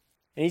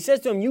 And he says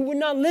to them, you would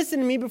not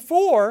listen to me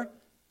before.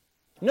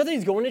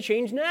 Nothing's going to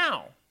change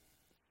now.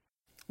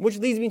 Which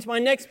leads me to my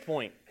next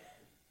point.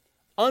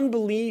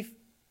 Unbelief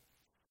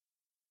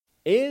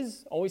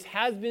always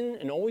has been,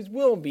 and always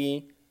will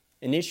be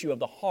an issue of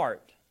the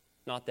heart,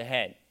 not the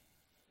head.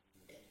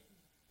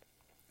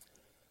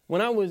 When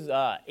I was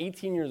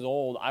 18 years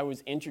old, I was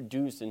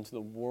introduced into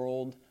the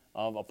world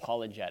of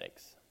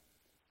apologetics,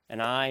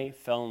 and I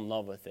fell in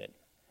love with it.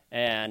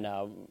 And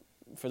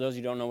for those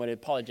who don't know what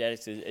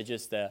apologetics is, it's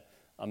just a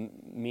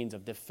means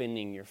of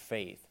defending your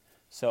faith.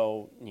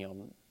 So,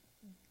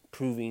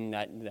 proving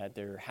that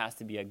there has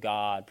to be a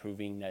God,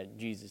 proving that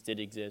Jesus did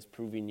exist,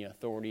 proving the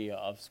authority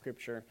of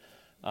Scripture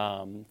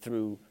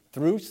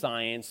through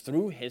science,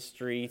 through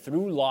history,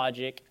 through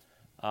logic.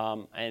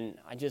 And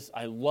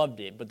I loved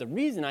it. But the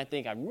reason I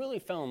think I really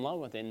fell in love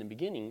with it in the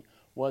beginning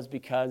was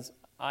because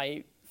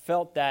I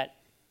felt that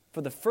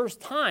for the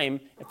first time,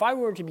 if I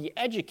were to be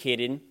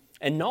educated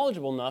and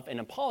knowledgeable enough in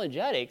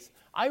apologetics,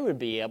 I would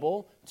be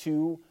able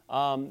to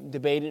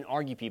debate and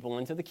argue people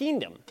into the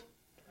kingdom.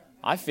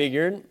 I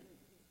figured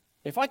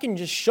if I can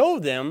just show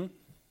them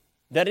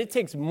that it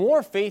takes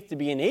more faith to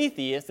be an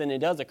atheist than it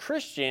does a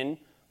Christian,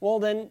 well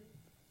then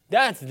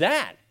that's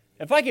that.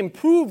 If I can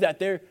prove that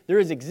there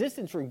is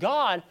existence for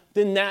God,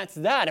 then that's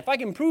that. If I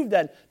can prove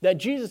that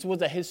Jesus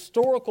was a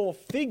historical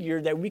figure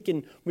that we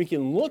can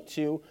look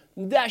to,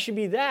 that should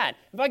be that.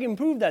 If I can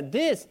prove that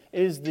this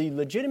is the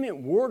legitimate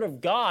Word of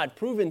God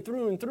proven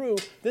through and through,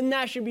 then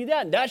that should be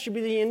that. That should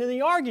be the end of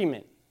the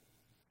argument.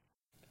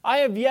 I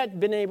have yet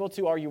been able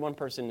to argue one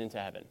person into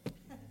heaven,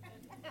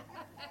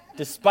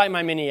 despite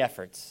my many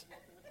efforts,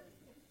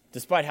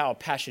 despite how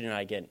passionate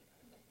I get.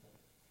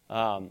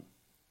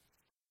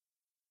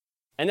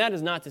 And that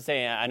is not to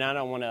say, and I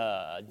don't want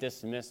to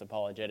dismiss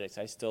apologetics.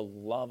 I still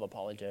love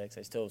apologetics.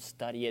 I still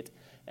study it,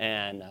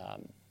 and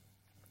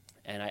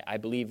I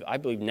believe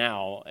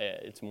now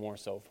it's more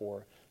so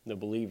for the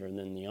believer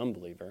than the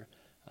unbeliever.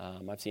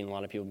 I've seen a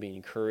lot of people being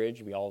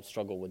encouraged. We all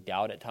struggle with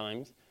doubt at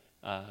times,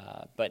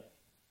 but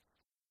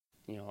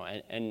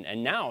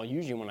and now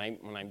usually when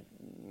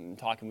I'm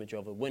talking with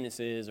Jehovah's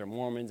Witnesses or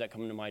Mormons that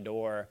come to my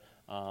door,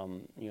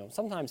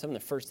 sometimes some of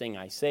the first thing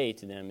I say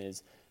to them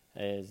is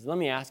let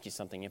me ask you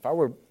something. If I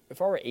were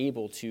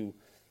able to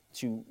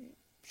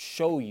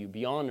show you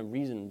beyond a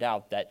reason of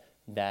doubt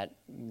that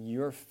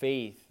your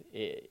faith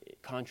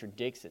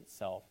contradicts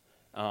itself,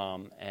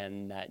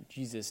 and that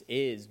Jesus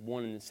is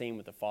one and the same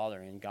with the Father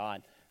and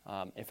God,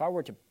 if I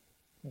were to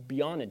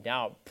beyond a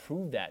doubt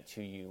prove that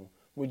to you,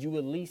 would you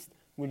at least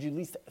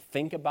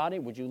think about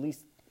it? Would you at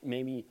least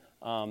maybe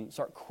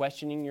start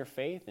questioning your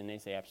faith? And they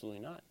say,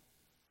 absolutely not.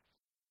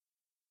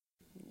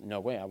 No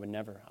way, I would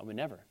never.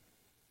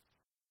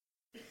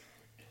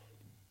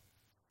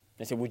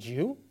 I said, would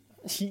you?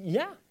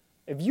 Yeah.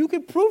 If you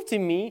could prove to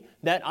me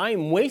that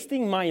I'm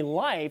wasting my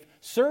life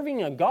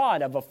serving a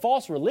God of a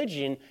false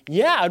religion,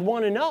 yeah, I'd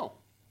want to know.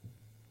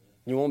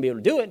 You won't be able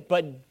to do it,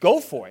 but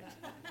go for it.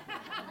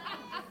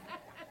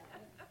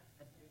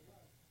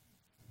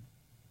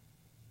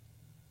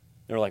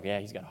 They're like, yeah,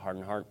 he's got a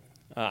hardened heart.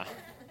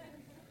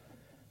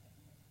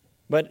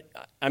 But,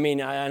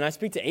 and I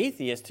speak to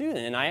atheists too,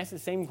 and I ask the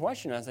same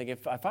question. I was like,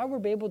 if I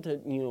were able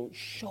to,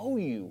 show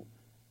you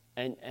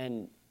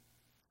and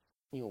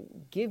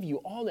give you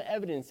all the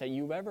evidence that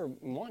you've ever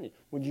wanted,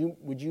 would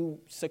you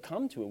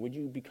succumb to it? Would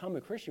you become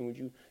a Christian? Would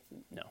you?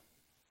 No.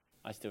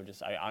 I still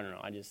I don't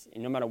know.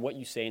 No matter what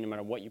you say, no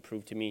matter what you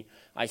prove to me,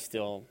 I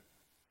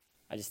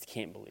just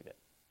can't believe it.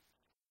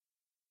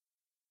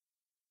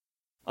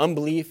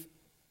 Unbelief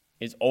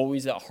is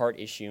always a heart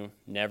issue,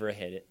 never a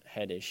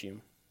head issue.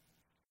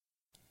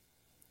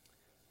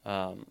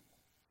 And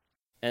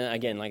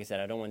again, like I said,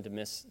 I don't want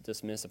to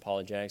dismiss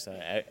apologetics.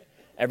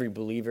 Every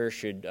believer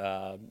should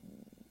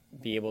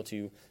be able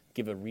to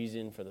give a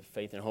reason for the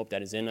faith and hope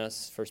that is in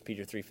us, 1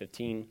 Peter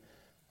 3:15.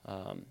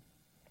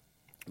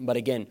 But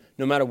again,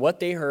 no matter what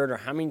they heard or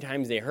how many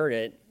times they heard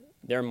it,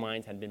 their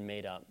minds had been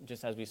made up.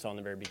 Just as we saw in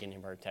the very beginning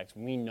of our text,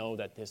 we know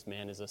that this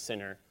man is a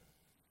sinner.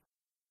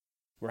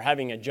 We're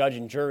having a judge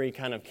and jury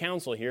kind of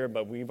council here,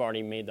 but we've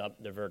already made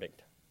up the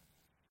verdict.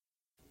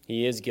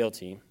 He is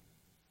guilty.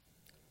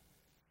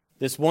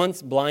 This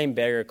once blind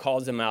beggar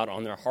calls them out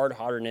on their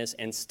hard-heartedness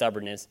and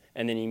stubbornness,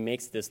 and then he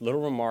makes this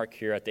little remark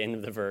here at the end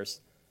of the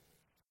verse.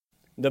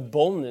 The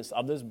boldness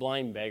of this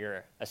blind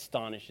beggar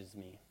astonishes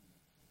me.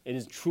 It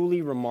is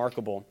truly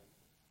remarkable.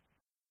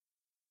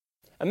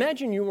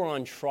 Imagine you were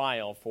on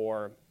trial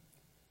for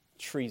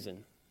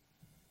treason,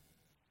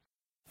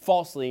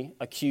 falsely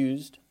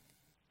accused,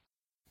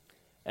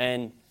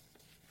 and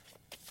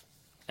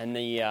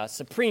the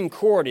Supreme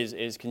Court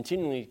is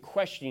continually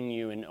questioning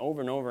you and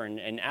over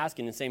and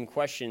asking the same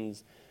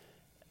questions.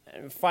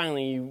 And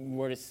finally, you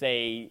were to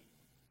say,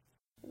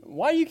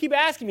 why do you keep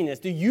asking me this?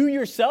 Do you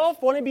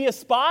yourself want to be a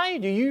spy?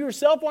 Do you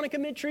yourself want to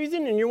commit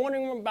treason and you're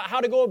wondering about how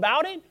to go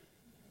about it?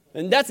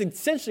 And that's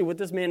essentially what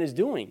this man is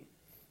doing.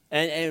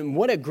 And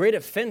what a great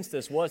offense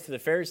this was to the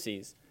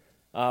Pharisees.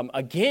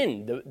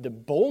 Again, the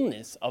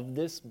boldness of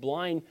this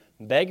blind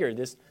beggar,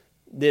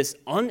 this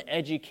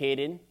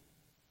uneducated,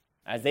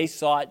 as they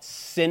saw it,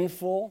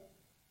 sinful,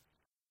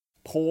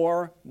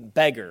 poor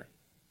beggar,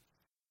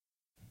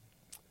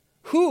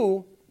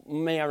 who,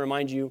 may I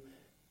remind you,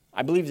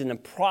 I believe is in the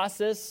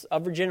process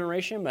of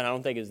regeneration, but I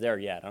don't think is there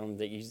yet. I don't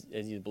think he's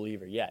a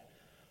believer yet.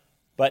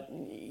 But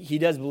he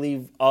does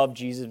believe of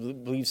Jesus,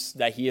 believes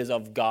that he is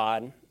of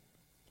God,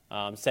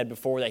 said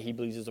before that he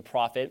believes he's a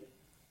prophet.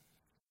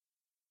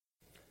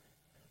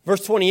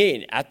 Verse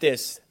 28, at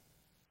this,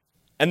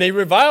 and they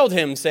reviled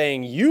him,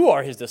 saying, you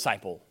are his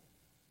disciple.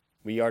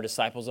 We are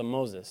disciples of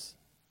Moses.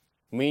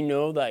 We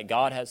know that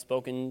God has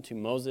spoken to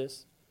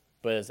Moses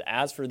But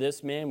as for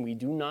this man, we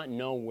do not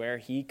know where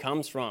he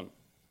comes from.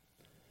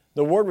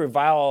 The word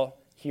revile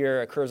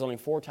here occurs only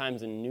 4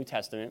 times in the New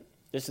Testament.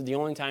 This is the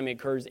only time it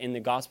occurs in the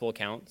gospel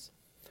accounts.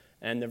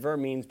 And the verb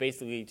means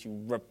basically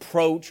to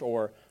reproach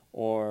or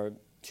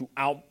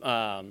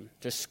to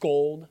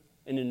scold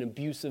in an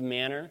abusive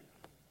manner.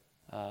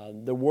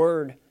 The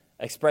word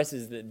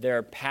expresses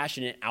their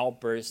passionate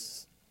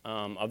outbursts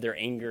of their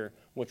anger,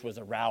 which was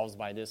aroused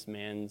by this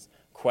man's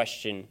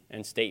question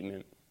and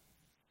statement.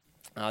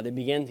 They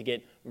began to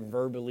get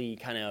verbally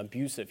kind of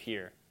abusive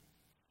here,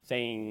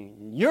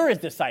 saying, "You're his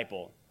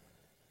disciple,"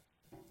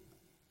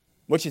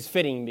 which is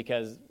fitting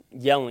because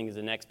yelling is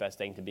the next best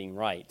thing to being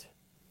right.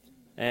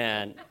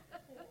 And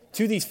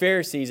to these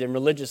Pharisees and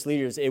religious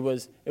leaders, it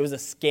was a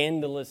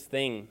scandalous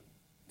thing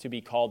to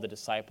be called the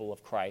disciple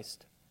of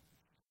Christ.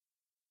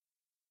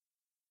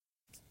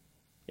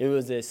 It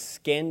was a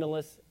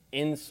scandalous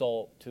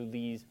insult to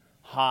these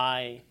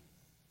high,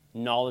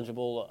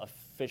 knowledgeable,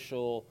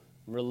 official,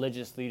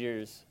 religious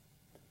leaders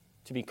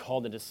to be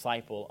called a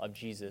disciple of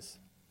Jesus.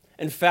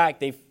 In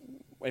fact, if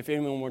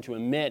anyone were to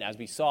admit, as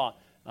we saw,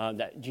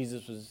 that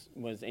Jesus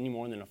was any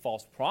more than a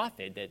false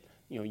prophet, that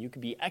you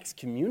could be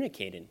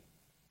excommunicated.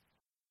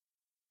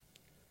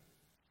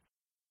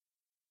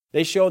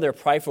 They show their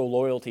prideful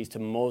loyalties to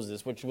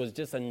Moses, which was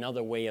just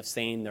another way of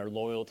saying their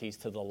loyalties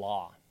to the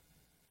law.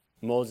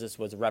 Moses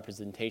was a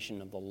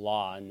representation of the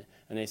law, and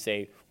they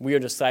say, we are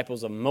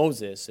disciples of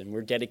Moses, and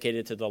we're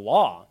dedicated to the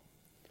law.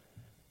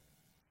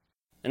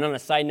 And on a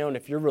side note,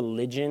 if your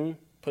religion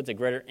puts a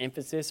greater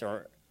emphasis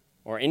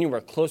or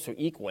anywhere close to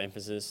equal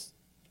emphasis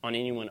on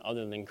anyone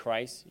other than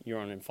Christ, you're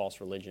on a false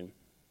religion.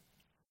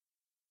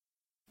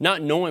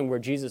 Not knowing where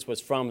Jesus was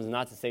from is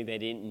not to say they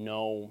didn't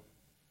know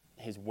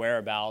his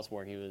whereabouts,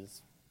 where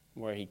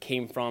he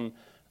came from.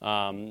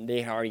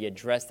 They already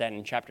addressed that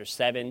in chapter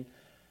 7.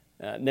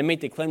 They make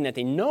the claim that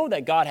they know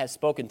that God has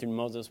spoken through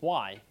Moses.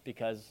 Why?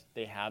 Because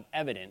they have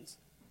evidence,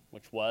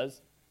 which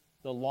was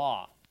the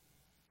law.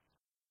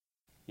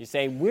 You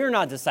say, we're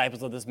not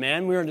disciples of this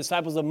man. We are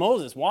disciples of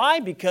Moses. Why?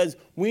 Because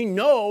we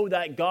know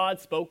that God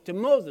spoke to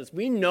Moses.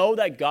 We know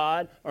that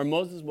God, or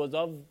Moses,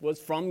 was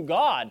from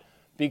God.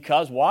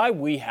 Because why?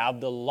 We have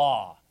the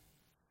law.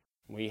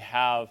 We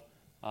have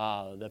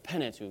the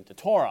Pentateuch, the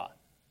Torah.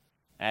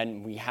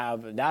 And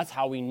that's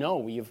how we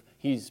know.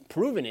 He's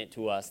proven it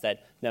to us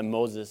that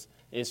Moses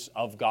is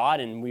of God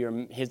and we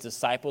are his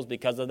disciples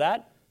because of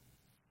that.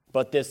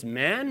 But this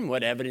man,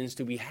 what evidence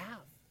do we have?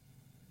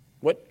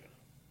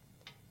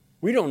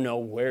 We don't know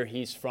where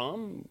he's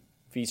from,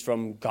 if he's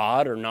from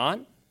God or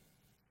not.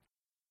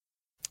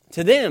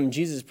 To them,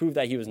 Jesus proved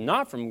that he was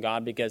not from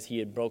God because he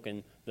had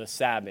broken the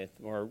Sabbath,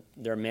 or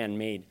their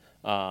man-made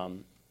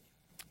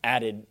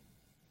added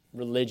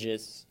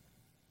religious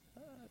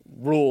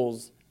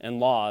rules and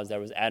laws that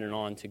was added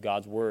on to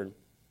God's word.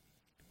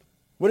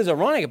 What is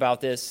ironic about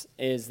this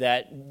is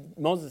that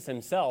Moses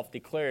himself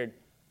declared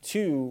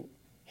to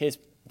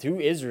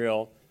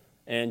Israel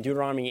in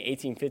Deuteronomy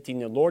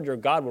 18:15, the Lord your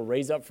God will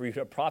raise up for you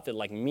a prophet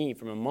like me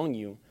from among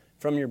you,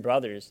 from your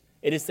brothers.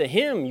 It is to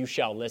him you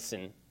shall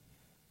listen.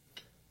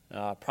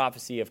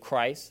 Prophecy of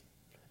Christ.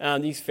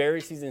 These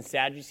Pharisees and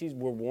Sadducees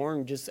were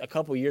warned just a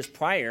couple years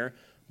prior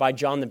by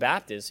John the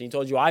Baptist. He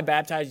told you, I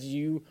baptize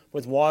you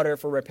with water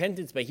for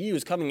repentance, but he who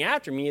is coming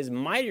after me is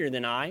mightier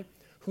than I,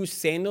 whose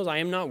sandals I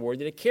am not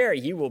worthy to carry.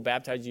 He will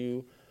baptize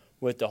you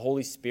with the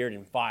Holy Spirit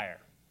and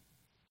fire.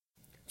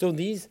 So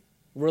these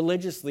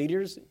religious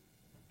leaders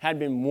had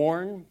been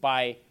warned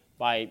by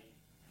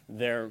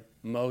their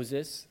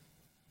Moses,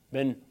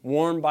 been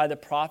warned by the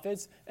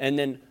prophets, and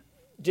then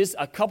just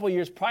a couple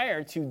years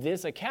prior to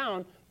this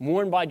account,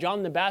 warned by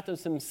John the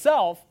Baptist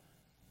himself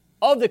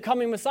of the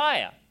coming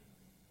Messiah.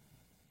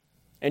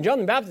 And John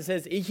the Baptist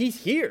says,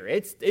 he's here.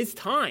 It's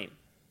time.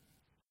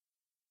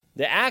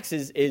 The axe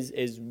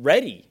is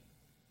ready.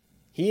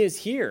 He is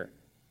here.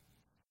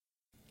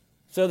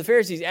 So the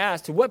Pharisees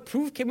asked, to what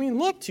proof can we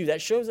look to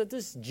that shows that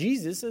this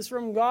Jesus is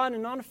from God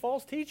and not a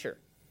false teacher?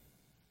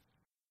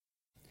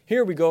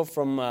 Here we go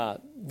from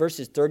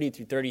verses 30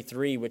 through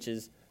 33, which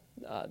is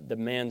the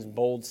man's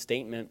bold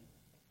statement.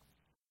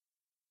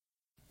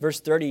 Verse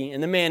 30,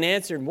 and the man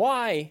answered,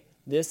 why?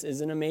 This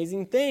is an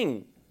amazing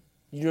thing.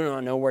 You do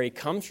not know where he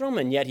comes from,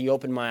 and yet he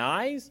opened my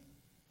eyes.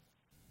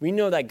 We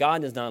know that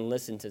God does not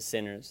listen to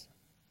sinners.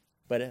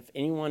 But if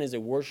anyone is a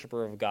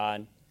worshiper of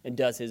God and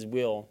does his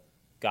will,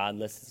 God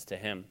listens to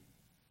him.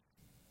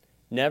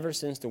 Never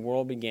since the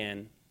world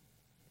began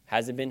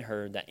has it been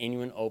heard that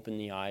anyone opened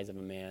the eyes of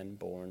a man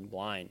born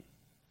blind.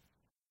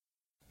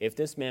 If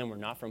this man were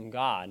not from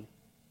God,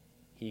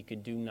 he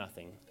could do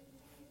nothing.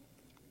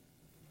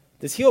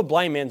 This healed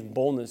blind man's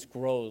boldness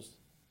grows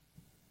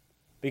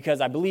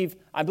because I believe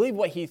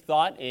what he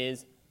thought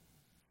is,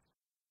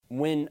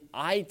 when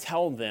I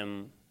tell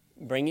them,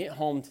 bring it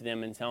home to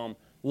them and tell them,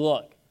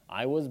 look,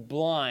 I was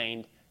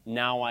blind,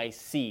 now I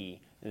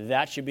see.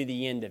 That should be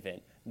the end of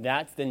it.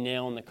 That's the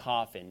nail in the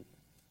coffin.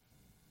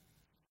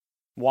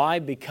 Why?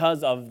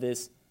 Because of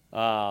this,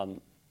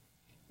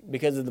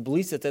 because of the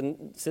belief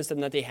system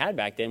that they had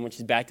back then, which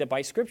is backed up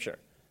by Scripture.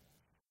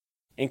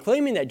 In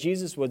claiming that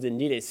Jesus was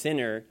indeed a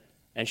sinner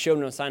and showed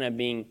no sign of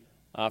being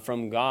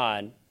from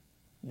God,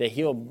 the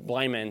healed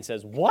blind man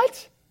says,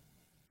 what?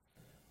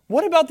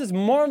 What about this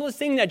marvelous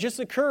thing that just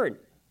occurred?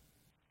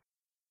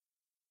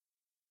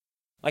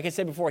 Like I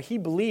said before, he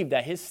believed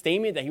that his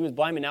statement that he was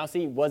blind but now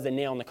see was the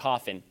nail in the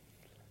coffin.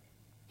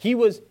 He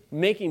was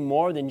making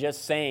more than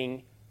just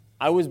saying,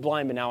 I was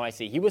blind but now I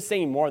see. He was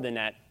saying more than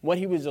that. What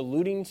he was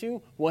alluding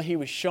to, what he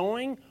was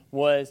showing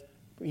was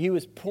he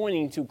was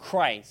pointing to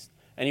Christ.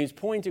 And he was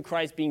pointing to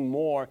Christ being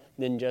more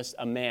than just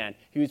a man.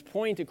 He was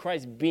pointing to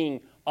Christ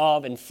being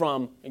of and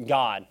from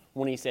God.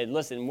 When he said,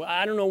 listen,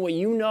 I don't know what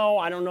you know.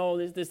 I don't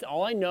know this.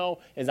 All I know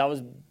is I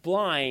was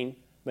blind,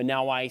 but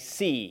now I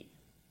see.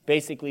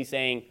 Basically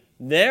saying,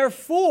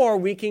 therefore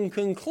we can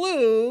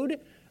conclude,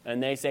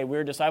 and they say,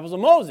 we're disciples of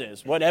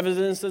Moses. What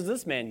evidence does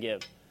this man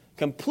give?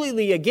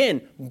 Completely,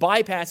 again,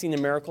 bypassing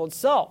the miracle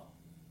itself.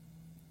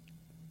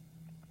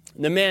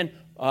 The man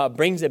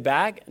brings it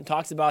back and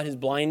talks about his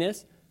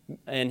blindness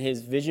and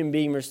his vision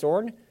being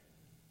restored.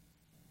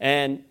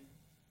 And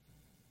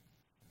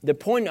the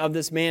point of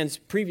this man's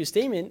previous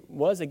statement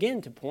was,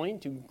 again, to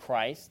point to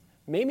Christ.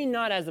 Maybe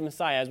not as the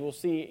Messiah, as we'll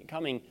see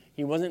coming.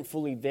 He wasn't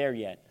fully there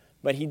yet.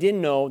 But he did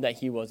know that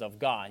he was of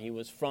God. He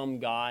was from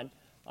God.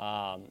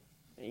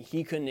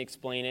 He couldn't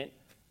explain it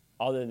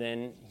other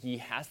than he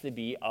has to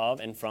be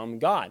of and from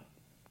God.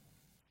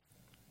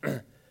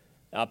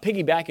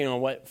 Piggybacking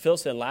on what Phil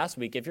said last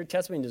week, if your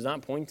testimony does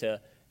not point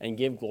to and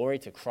give glory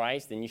to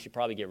Christ, then you should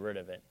probably get rid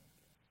of it.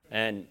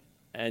 And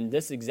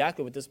this is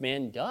exactly what this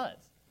man does.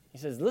 He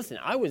says, listen,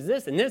 I was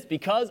this and this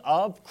because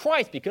of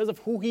Christ, because of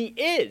who he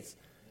is.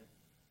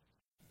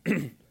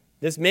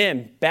 This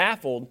man,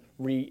 baffled,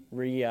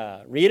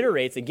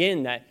 reiterates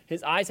again that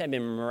his eyes had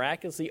been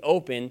miraculously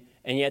opened,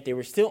 and yet they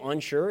were still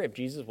unsure if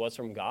Jesus was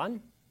from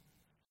God.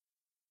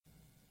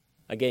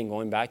 Again,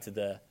 going back to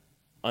the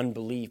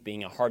unbelief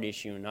being a heart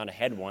issue and not a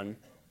head one,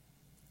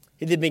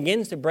 he then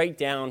begins to break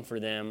down for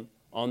them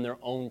on their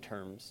own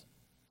terms.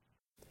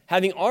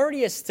 Having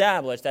already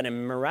established that a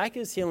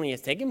miraculous healing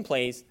has taken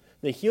place,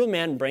 the healed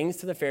man brings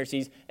to the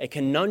Pharisees a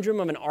conundrum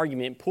of an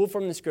argument pulled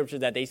from the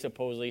scriptures that they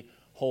supposedly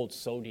hold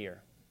so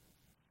dear.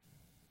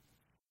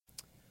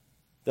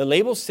 The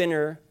label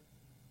sinner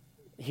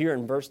here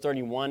in verse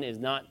 31 is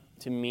not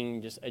to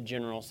mean just a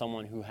general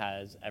someone who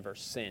has ever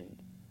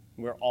sinned.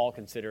 We're all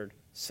considered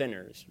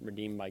sinners,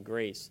 redeemed by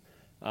grace.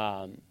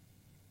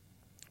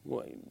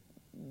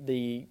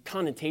 The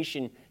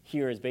connotation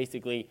here is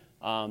basically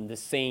the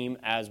same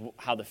as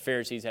how the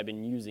Pharisees had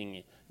been using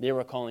it. They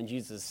were calling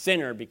Jesus a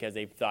sinner because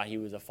they thought he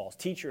was a false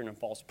teacher and a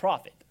false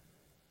prophet.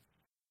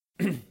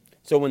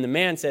 So when the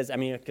man says,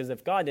 because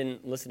if God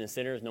didn't listen to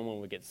sinners, no one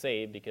would get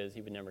saved because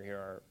he would never hear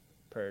our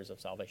prayers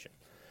of salvation.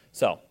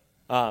 So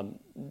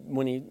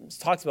when he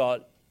talks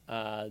about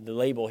the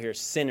label here,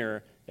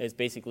 sinner, is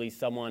basically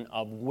someone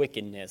of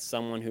wickedness,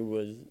 someone who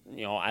was,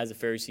 as the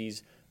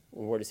Pharisees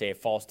were to say, a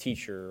false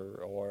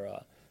teacher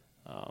or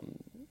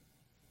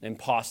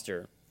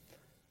imposter.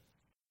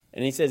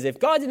 And he says, if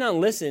God did not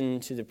listen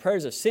to the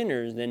prayers of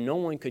sinners, then no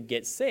one could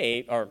get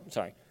saved.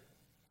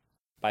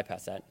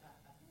 Bypass that.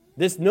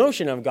 This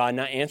notion of God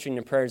not answering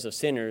the prayers of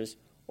sinners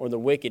or the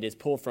wicked is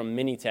pulled from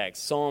many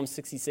texts. Psalm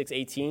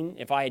 66:18,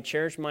 if I had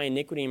cherished my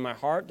iniquity in my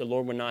heart, the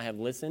Lord would not have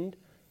listened.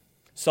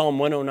 Psalm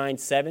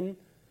 109:7,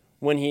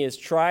 when he is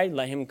tried,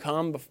 let him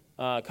come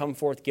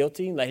forth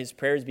guilty. Let his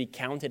prayers be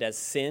counted as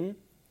sin.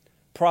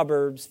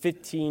 Proverbs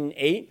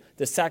 15:8,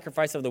 the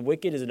sacrifice of the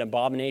wicked is an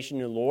abomination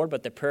to the Lord,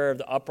 but the prayer of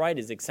the upright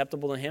is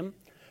acceptable to him.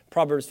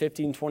 Proverbs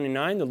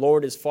 15:29, the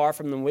Lord is far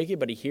from the wicked,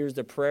 but he hears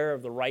the prayer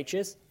of the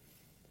righteous.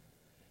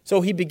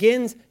 So he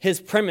begins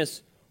his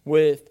premise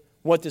with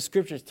what the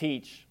scriptures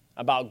teach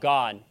about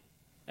God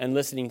and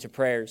listening to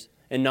prayers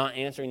and not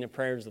answering the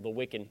prayers of the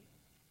wicked.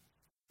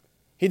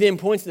 He then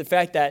points to the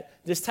fact that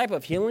this type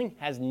of healing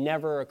has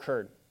never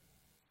occurred.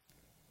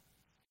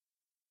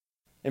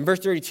 In verse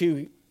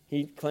 32,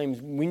 he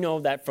claims, we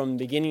know that from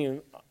the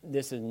beginning,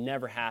 this has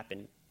never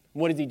happened.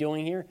 What is he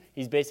doing here?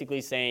 He's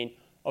basically saying,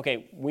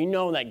 okay, we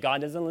know that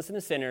God doesn't listen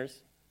to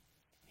sinners.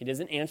 He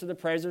doesn't answer the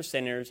prayers of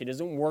sinners. He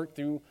doesn't work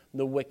through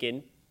the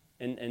wicked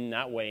in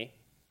that way.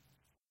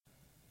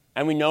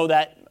 And we know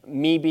that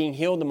me being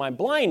healed of my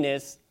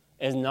blindness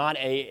is not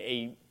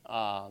a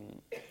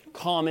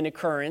common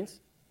occurrence.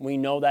 We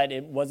know that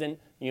it wasn't,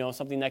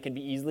 something that could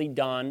be easily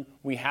done.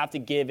 We have to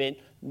give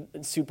it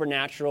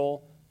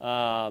supernatural,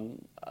 a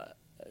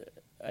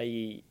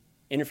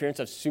interference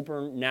of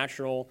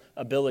supernatural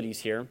abilities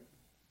here.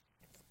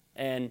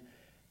 And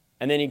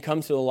then he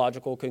comes to a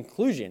logical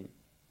conclusion.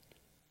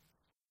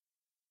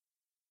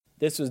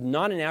 This was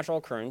not a natural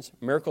occurrence.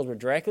 Miracles were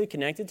directly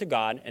connected to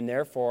God, and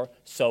therefore,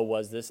 so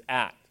was this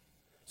act.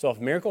 So if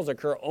miracles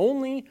occur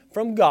only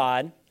from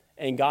God,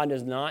 and God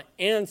does not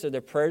answer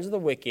the prayers of the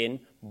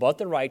wicked, but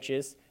the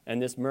righteous,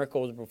 and this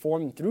miracle was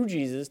performed through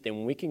Jesus,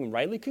 then we can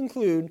rightly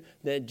conclude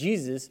that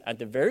Jesus, at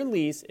the very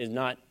least, is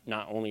not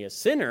only a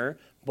sinner,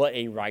 but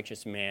a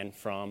righteous man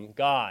from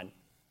God.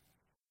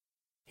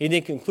 He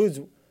then concludes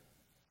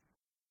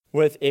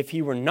with, if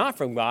he were not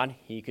from God,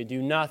 he could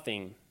do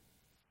nothing.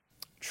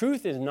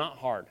 Truth is not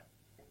hard.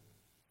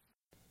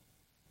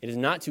 It is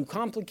not too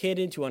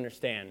complicated to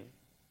understand.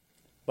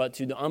 But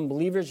to the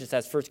unbelievers, just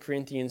as 1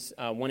 Corinthians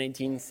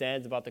 1:18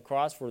 says about the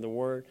cross, for the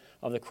word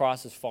of the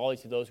cross is folly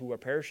to those who are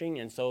perishing,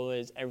 and so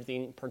is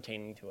everything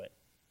pertaining to it.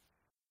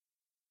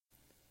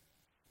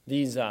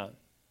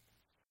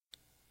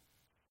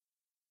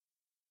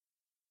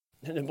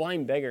 The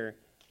blind beggar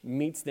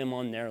meets them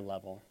on their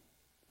level.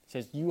 He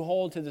says, you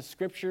hold to the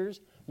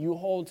scriptures, you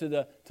hold to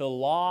the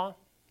law,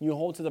 you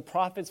hold to the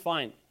prophets,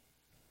 fine.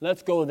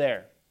 Let's go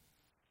there.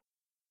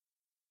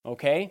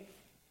 Okay?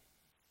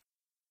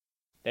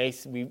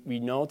 We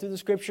know through the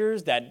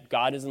scriptures that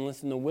God doesn't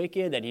listen to the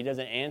wicked, that he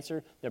doesn't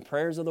answer the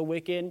prayers of the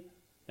wicked,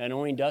 that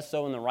only does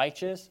so in the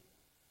righteous.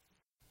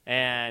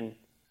 And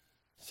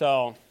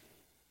so,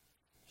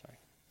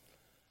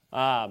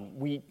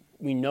 we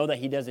know that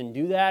he doesn't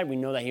do that. We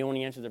know that he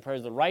only answers the prayers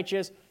of the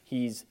righteous.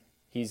 He's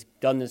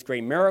done this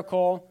great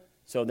miracle.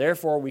 So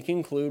therefore, we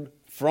conclude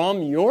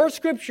from your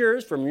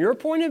scriptures, from your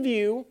point of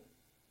view,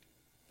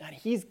 that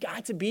he's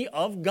got to be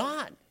of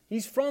God.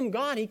 He's from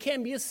God. He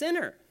can't be a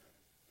sinner.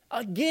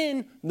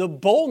 Again, the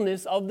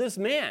boldness of this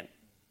man.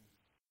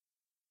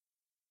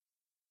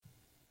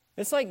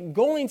 It's like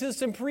going to the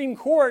Supreme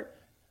Court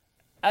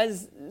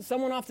as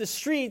someone off the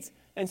streets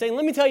and saying,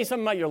 let me tell you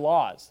something about your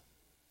laws.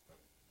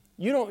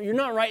 You're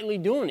not rightly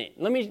doing it.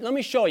 Let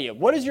me show you.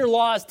 What does your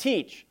laws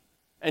teach?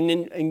 And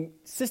then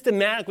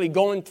systematically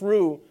going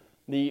through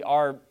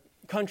our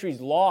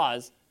country's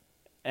laws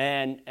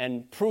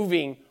and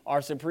proving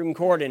our Supreme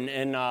Court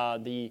and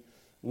the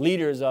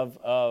leaders of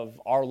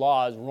our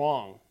laws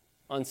wrong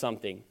on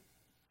something.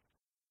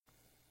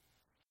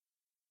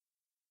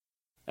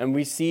 And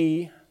we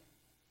see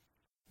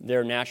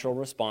their natural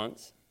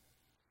response.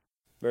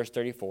 Verse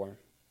 34.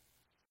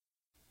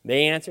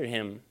 They answered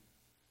him,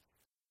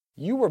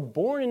 you were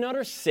born in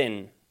utter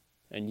sin,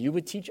 and you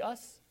would teach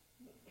us?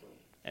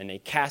 And they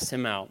cast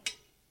him out.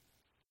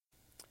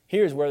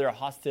 Here's where their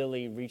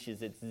hostility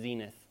reaches its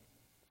zenith.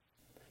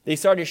 They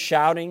started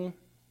shouting.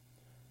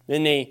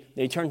 Then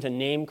they turned to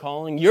name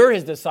calling. You're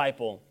his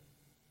disciple.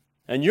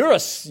 And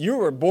you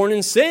were born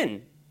in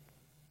sin.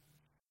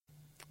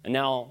 And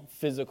now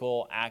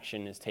physical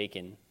action is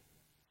taken.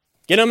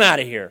 Get him out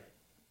of here.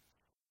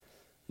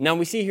 Now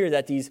we see here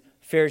that these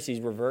Pharisees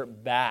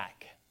revert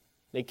back.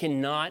 They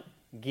cannot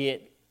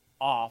get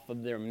off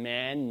of their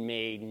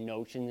man-made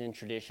notions and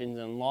traditions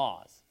and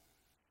laws.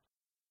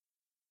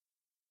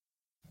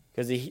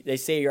 Because they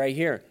say right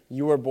here,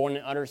 you were born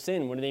in utter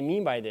sin. What do they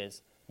mean by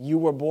this? You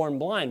were born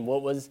blind.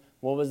 What was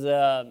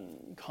the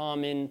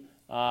common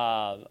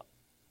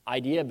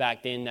idea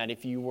back then, that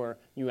if you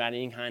had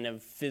any kind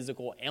of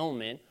physical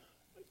ailment,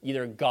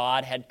 either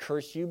God had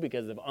cursed you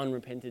because of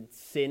unrepented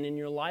sin in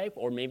your life,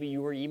 or maybe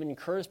you were even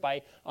cursed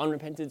by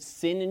unrepented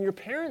sin in your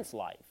parents'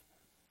 life,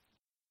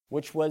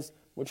 which was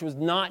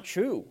not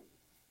true.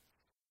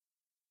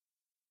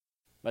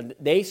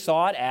 But they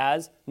saw it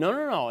as,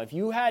 no. If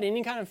you had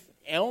any kind of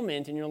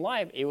ailment in your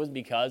life, it was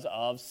because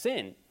of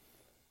sin.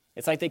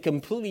 It's like they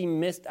completely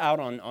missed out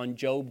on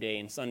Job Day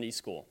in Sunday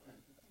school.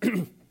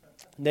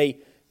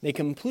 They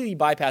completely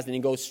bypassed it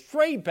and go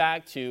straight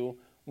back to,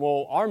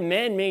 well, our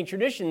man-made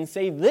traditions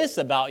say this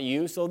about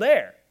you, so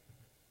there.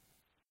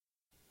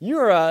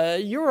 You're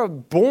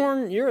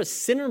a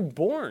sinner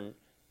born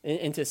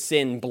into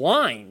sin,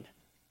 blind.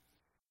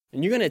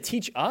 And you're going to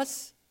teach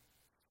us?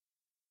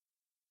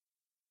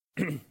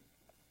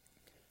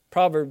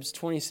 Proverbs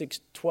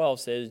 26:12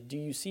 says, do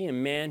you see a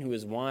man who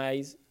is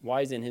wise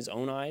in his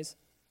own eyes?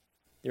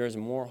 There is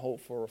more hope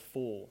for a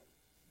fool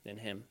than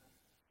him.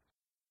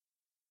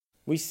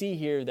 We see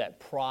here that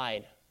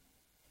pride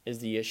is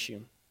the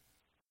issue.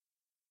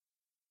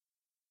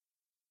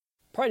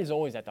 Pride is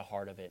always at the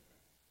heart of it.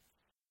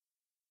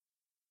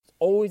 It's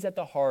always at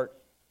the heart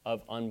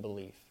of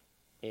unbelief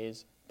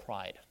is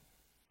pride.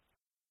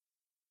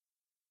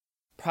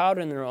 Proud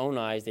in their own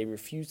eyes, they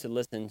refuse to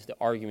listen to the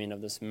argument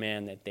of this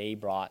man that they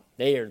brought.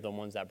 They are the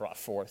ones that brought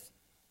forth.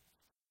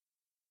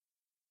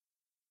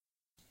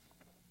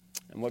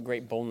 And what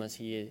great boldness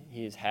he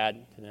has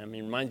had to them.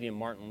 It reminds me of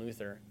Martin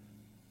Luther,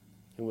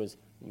 who was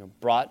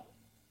brought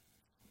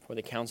for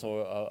the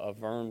Council of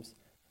Worms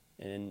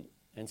and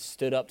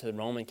stood up to the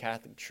Roman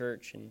Catholic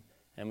Church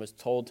and was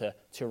told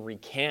to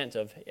recant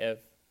of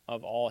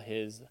all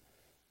his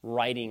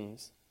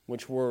writings,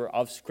 which were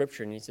of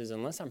Scripture. And he says,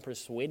 unless I'm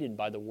persuaded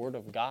by the Word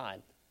of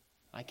God,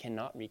 I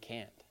cannot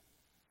recant.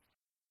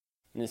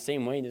 In the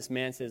same way, this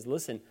man says,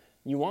 listen,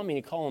 you want me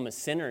to call him a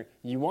sinner.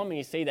 You want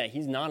me to say that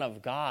he's not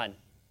of God.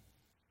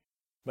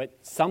 But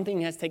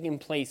something has taken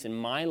place in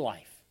my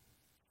life.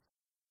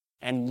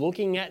 And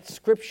looking at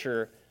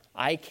Scripture,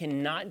 I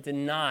cannot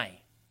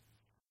deny.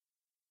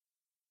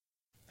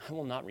 I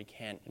will not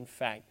recant. In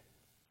fact,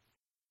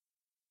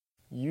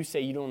 you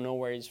say you don't know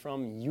where he's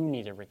from, you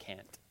need to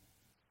recant.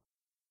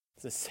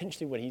 It's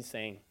essentially what he's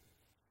saying.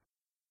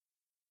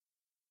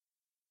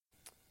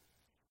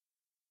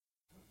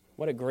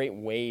 What a great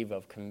wave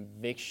of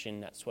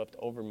conviction that swept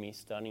over me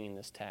studying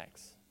this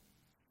text.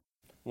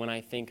 when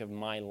I think of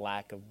my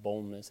lack of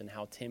boldness and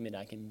how timid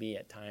I can be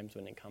at times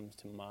when it comes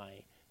to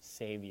my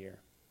Savior,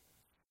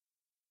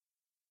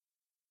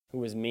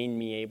 who has made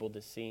me able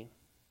to see,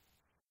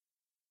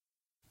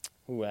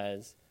 who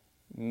has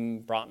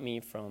brought me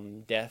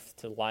from death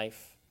to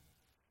life.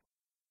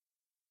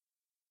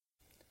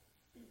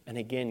 And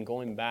again,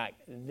 going back,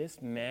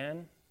 this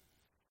man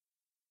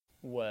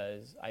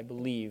was, I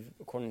believe,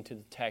 according to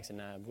the text,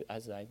 and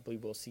as I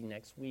believe we'll see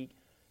next week,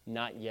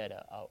 not yet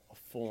a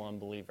full-on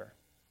believer.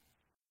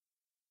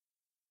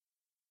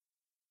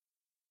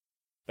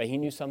 But he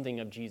knew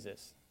something of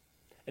Jesus.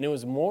 And it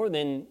was more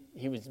than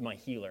he was my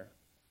healer.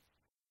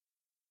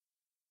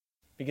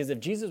 Because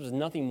if Jesus was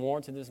nothing more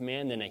to this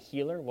man than a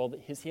healer, well,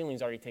 his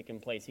healing's already taken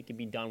place. He could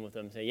be done with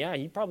him and say, yeah,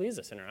 he probably is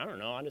a sinner. I don't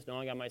know. I just know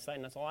I got my sight,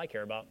 and that's all I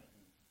care about.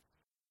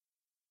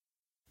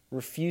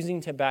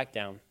 Refusing to back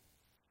down.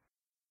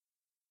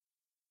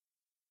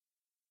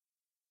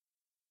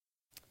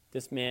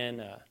 This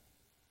man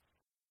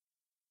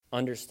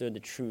understood the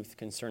truth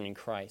concerning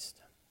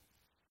Christ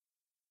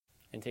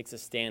and takes a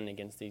stand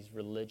against these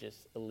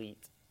religious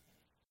elite.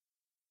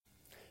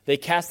 They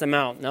cast him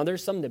out. Now,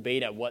 there's some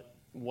debate at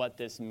what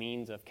this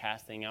means of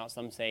casting out.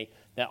 Some say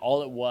that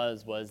all it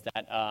was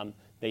that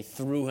they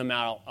threw him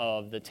out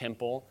of the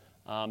temple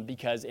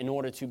because in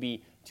order to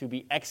be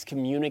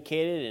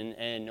excommunicated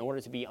and in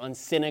order to be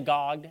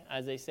unsynagogued,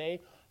 as they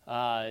say,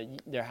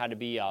 there had to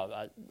be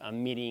a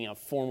meeting, a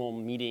formal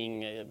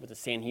meeting with the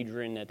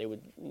Sanhedrin that they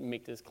would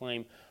make this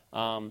claim.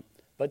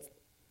 But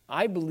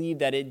I believe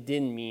that it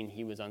didn't mean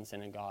he was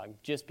unsynagogued,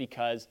 just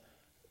because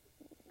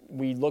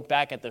we look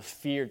back at the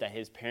fear that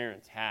his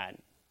parents had.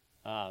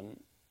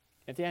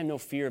 If they had no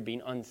fear of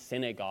being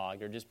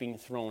unsynagogued or just being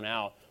thrown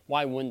out,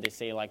 why wouldn't they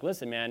say, like,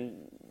 listen,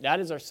 man, that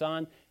is our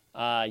son.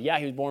 Yeah,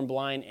 he was born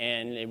blind,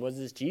 and it was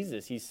this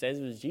Jesus. He says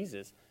it was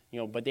Jesus.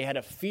 But they had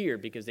a fear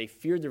because they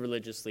feared the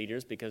religious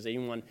leaders, because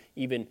anyone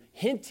even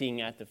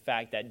hinting at the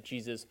fact that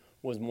Jesus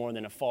was more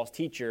than a false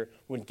teacher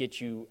would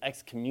get you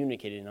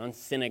excommunicated and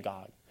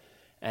unsynagogued.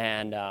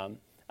 And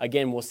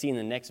again, we'll see in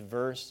the next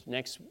verse,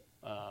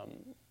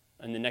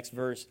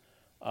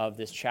 of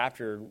this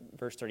chapter,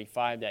 verse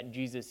 35, that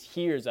Jesus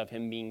hears of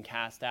him being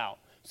cast out.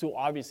 So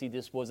obviously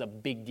this was a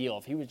big deal.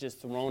 If he was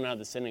just thrown out of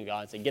the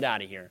synagogue and said, get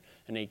out of here,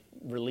 and they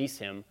release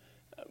him,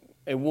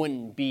 it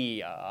wouldn't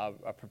be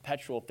a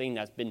perpetual thing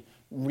that's been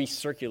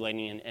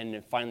recirculating and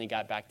it finally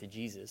got back to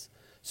Jesus.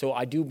 So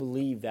I do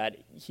believe that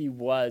he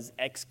was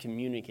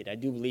excommunicated. I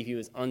do believe he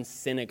was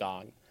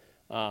unsynagogued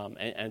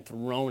and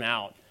thrown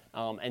out.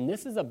 And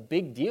this is a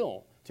big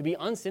deal. To be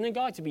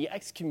unsynagogued, to be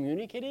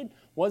excommunicated,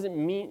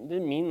 didn't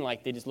mean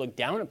like they just looked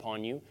down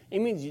upon you. It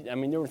means,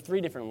 there were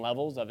 3 different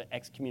levels of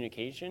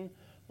excommunication.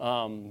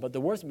 But the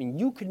worst,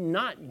 you could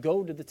not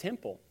go to the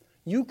temple.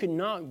 You could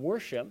not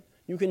worship.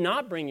 You could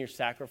not bring your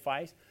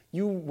sacrifice.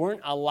 You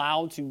weren't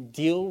allowed to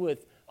deal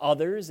with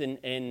others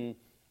and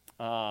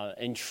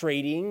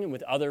trading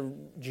with other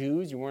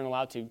Jews. You weren't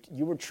allowed to.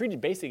 You were treated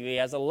basically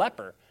as a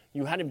leper.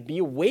 You had to be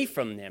away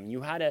from them.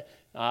 You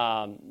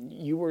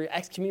were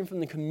excommunicated from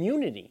the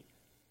community.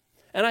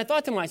 And I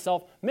thought to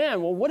myself,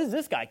 man, well, what does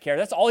this guy care?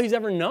 That's all he's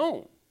ever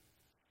known.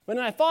 But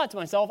then I thought to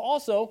myself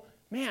also,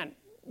 man,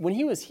 when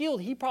he was healed,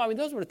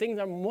 those were the things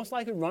that were most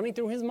likely running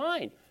through his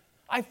mind.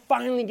 I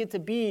finally get to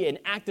be an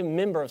active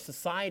member of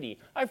society.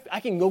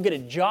 I can go get a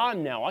job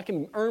now. I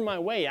can earn my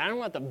way. I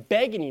don't have to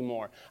beg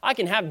anymore. I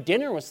can have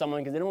dinner with someone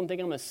because they don't think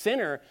I'm a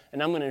sinner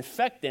and I'm going to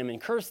infect them and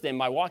curse them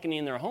by walking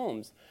in their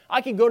homes.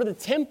 I can go to the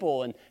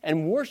temple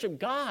and worship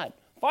God,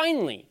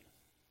 finally.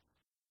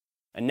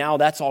 And now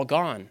that's all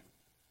gone.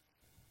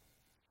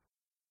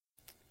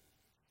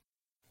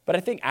 But I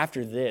think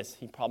after this,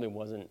 he probably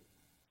wasn't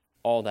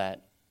all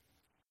that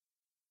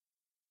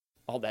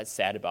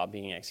sad about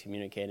being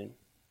excommunicated.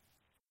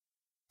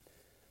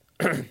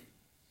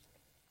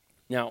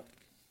 Now,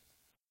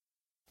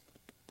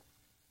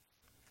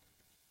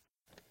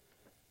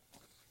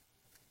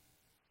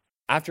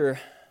 after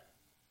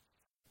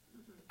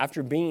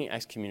being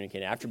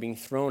excommunicated, after being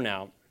thrown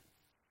out,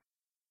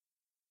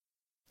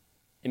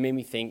 it made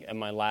me think of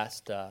my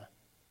last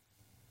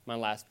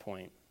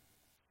point.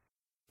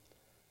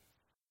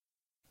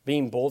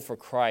 Being bold for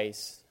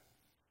Christ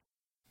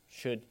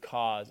should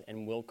cause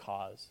and will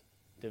cause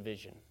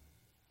division.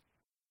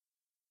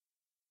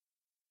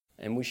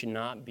 And we should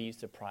not be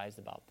surprised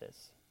about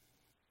this.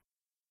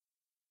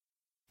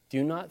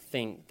 Do not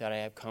think that I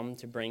have come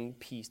to bring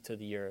peace to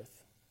the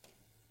earth.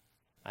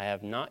 I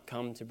have not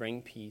come to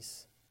bring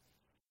peace,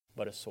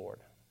 but a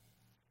sword.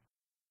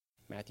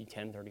 Matthew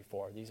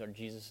 10:34. These are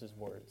Jesus'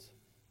 words.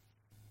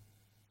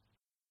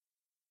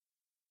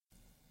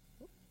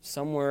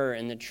 Somewhere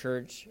in the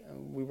church,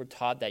 we were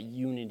taught that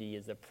unity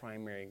is the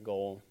primary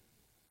goal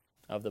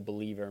of the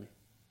believer,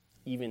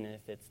 even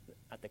if it's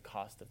at the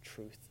cost of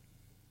truth.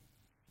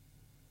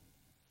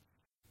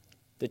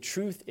 The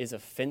truth is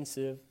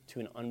offensive to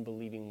an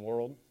unbelieving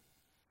world,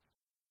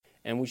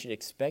 and we should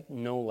expect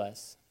no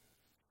less.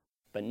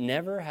 But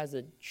never has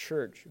a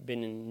church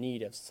been in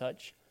need of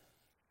such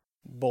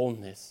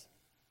boldness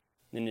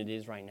than it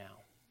is right now.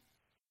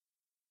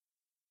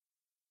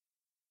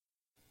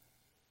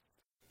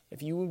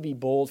 If you would be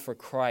bold for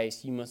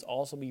Christ, you must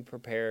also be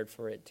prepared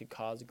for it to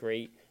cause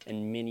great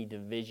and many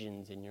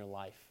divisions in your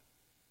life.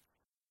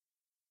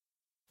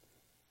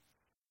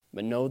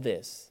 But know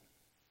this,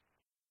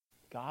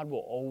 God will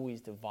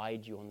always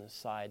divide you on the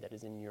side that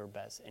is in your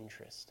best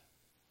interest.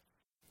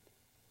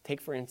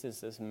 Take, for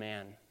instance, this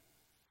man.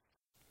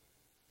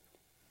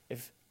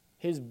 If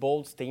his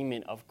bold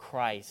statement of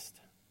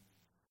Christ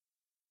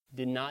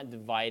did not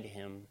divide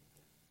him,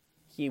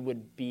 he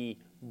would be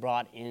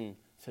brought in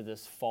to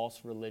this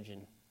false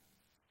religion.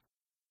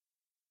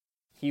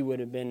 He would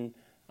have been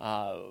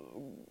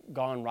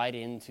gone right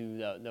into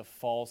the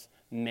false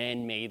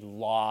man-made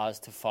laws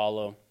to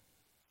follow.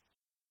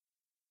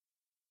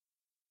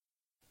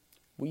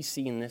 We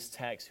see in this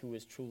text who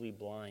is truly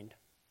blind.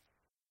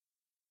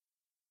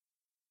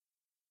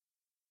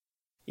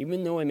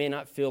 Even though it may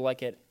not feel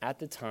like it at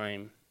the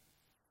time,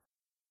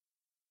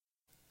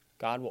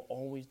 God will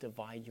always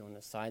divide you on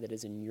the side that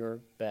is in your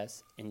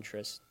best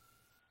interest.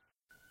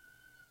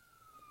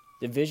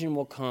 Division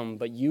will come,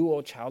 but you,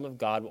 O child of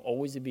God, will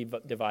always be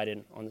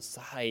divided on the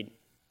side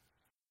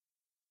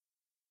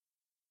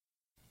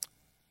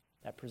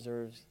that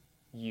preserves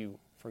you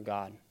for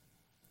God.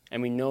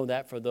 And we know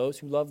that for those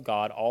who love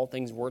God, all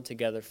things work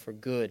together for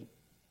good,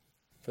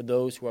 for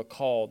those who are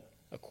called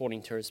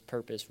according to his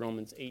purpose.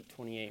 Romans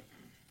 8:28.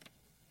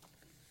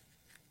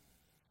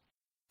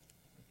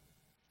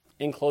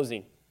 In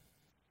closing,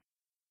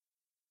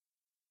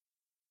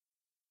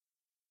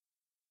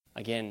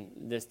 again,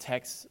 this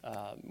text,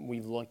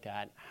 we've looked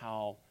at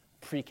how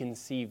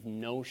preconceived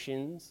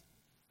notions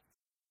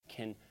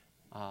can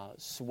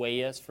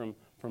sway us from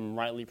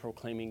rightly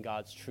proclaiming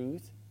God's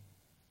truth.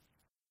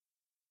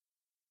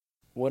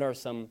 What are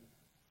some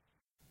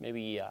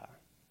maybe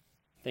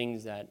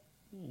things that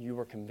you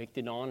were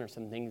convicted on, or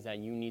some things that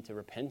you need to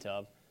repent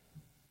of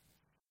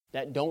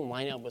that don't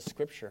line up with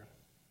Scripture?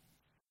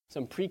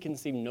 Some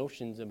preconceived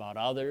notions about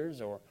others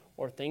or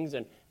things,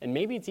 and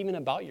maybe it's even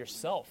about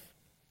yourself.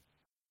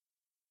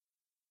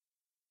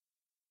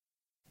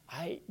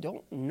 I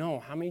don't know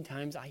how many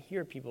times I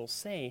hear people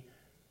say,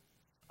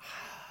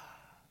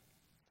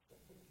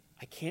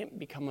 I can't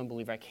become a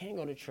believer. I can't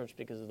go to church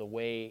because of the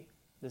way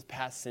this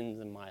past sins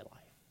in my life.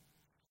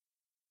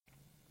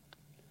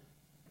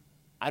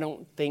 I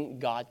don't think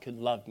God could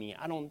love me.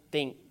 I don't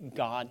think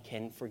God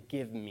can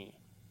forgive me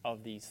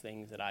of these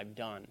things that I've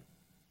done.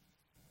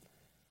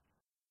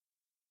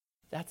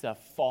 That's a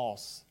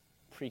false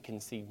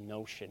preconceived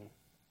notion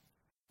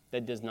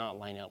that does not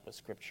line up with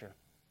Scripture.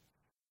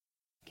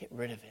 Get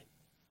rid of it.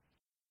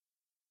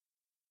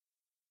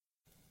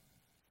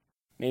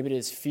 Maybe it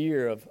is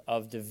fear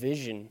of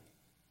division,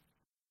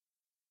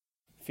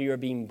 fear of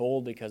being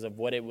bold because of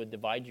what it would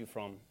divide you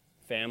from,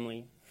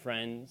 family,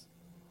 friends.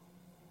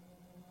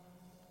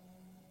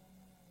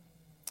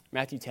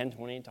 Matthew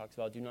 10:28 talks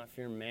about, do not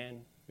fear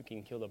man who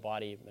can kill the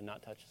body but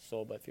not touch the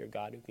soul, but fear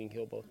God who can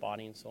kill both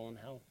body and soul in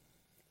hell.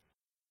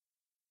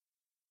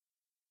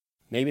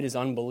 Maybe it is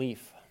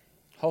unbelief.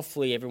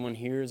 Hopefully everyone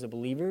here is a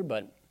believer,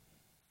 but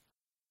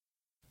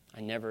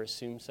I never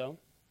assume so.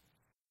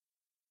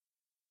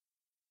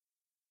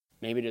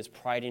 Maybe it is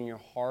pride in your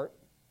heart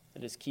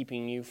that is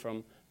keeping you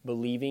from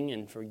believing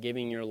and for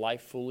giving your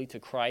life fully to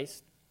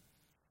Christ.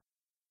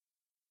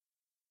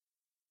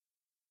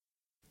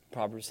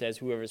 Proverbs says,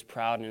 whoever is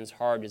proud in his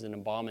heart is an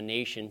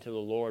abomination to the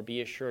Lord.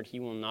 Be assured he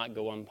will not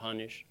go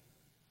unpunished.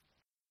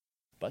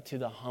 But to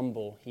the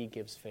humble he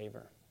gives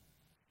favor.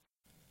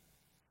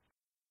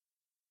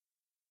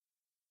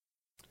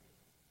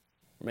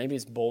 Or maybe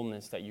it's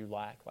boldness that you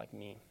lack, like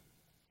me.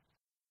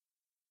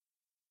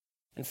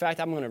 In fact,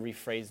 I'm going to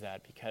rephrase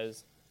that,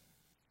 because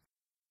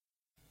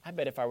I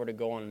bet if I were to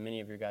go on many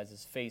of your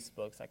guys'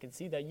 Facebooks, I could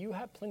see that you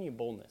have plenty of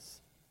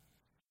boldness.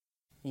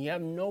 You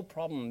have no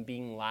problem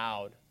being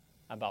loud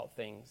about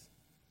things.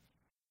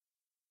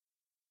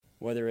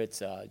 Whether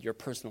it's your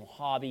personal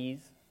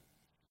hobbies,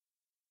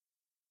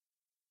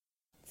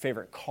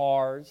 favorite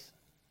cars,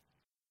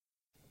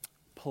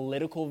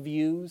 political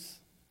views,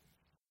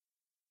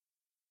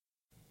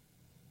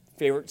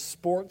 favorite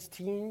sports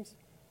teams.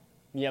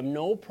 You have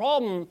no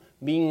problem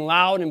being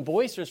loud and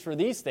boisterous for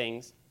these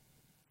things.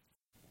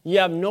 You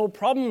have no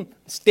problem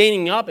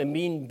standing up and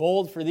being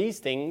bold for these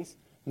things,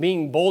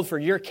 being bold for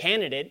your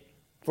candidate,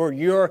 for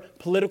your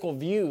political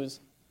views.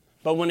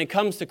 But when it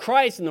comes to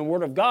Christ and the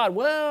Word of God,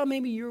 well,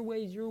 maybe your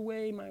way's your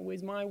way, my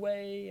way's my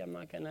way. I'm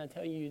not going to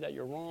tell you that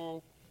you're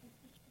wrong.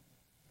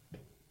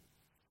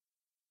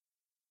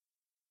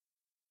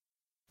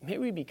 May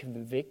we be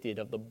convicted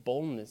of the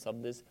boldness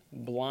of this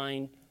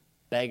blind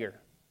beggar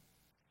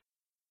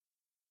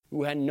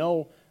who had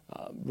no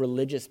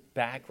religious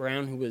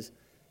background, who was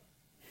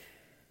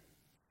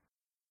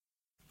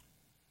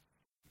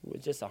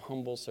just a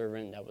humble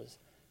servant that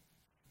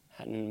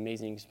had an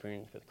amazing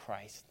experience with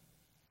Christ,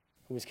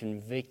 who was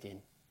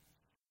convicted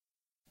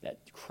that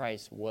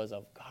Christ was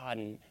of God,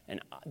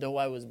 and though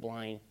I was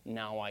blind,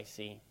 now I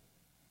see.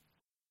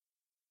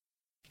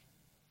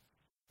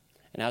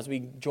 And as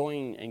we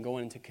join and go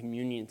into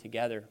communion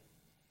together,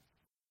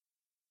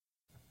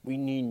 We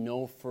need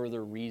no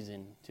further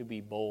reason to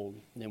be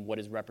bold than what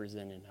is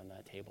represented on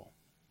that table.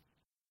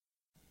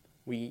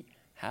 We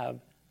have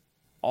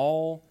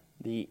all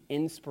the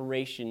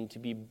inspiration to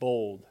be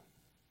bold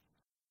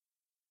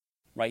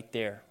right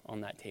there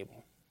on that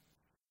table.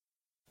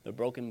 The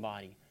broken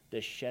body,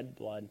 the shed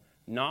blood,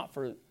 not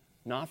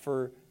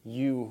for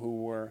you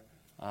who were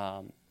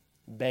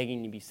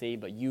begging to be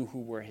saved, but you who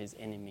were his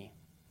enemy.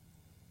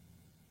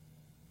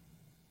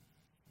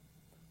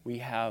 We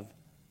have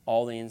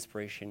all the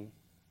inspiration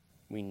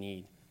we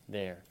need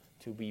there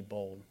to be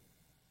bold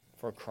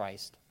for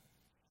Christ.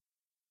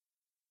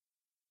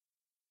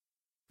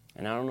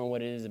 And I don't know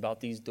what it is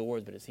about these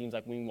doors, but it seems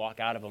like when we walk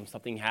out of them,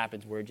 something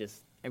happens where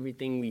just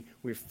everything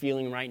we're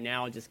feeling right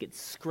now just gets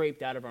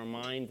scraped out of our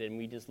minds, and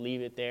we just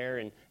leave it there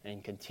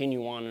and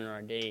continue on in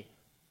our day.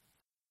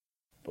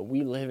 But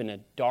we live in a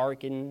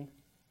darkened,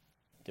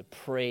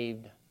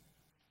 depraved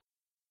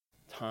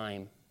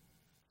time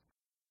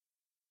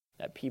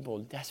that people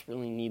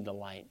desperately need the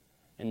light.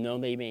 And though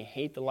they may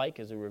hate the light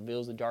because it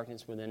reveals the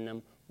darkness within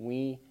them,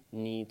 we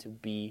need to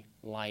be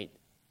light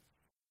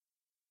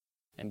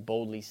and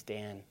boldly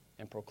stand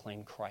and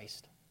proclaim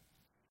Christ.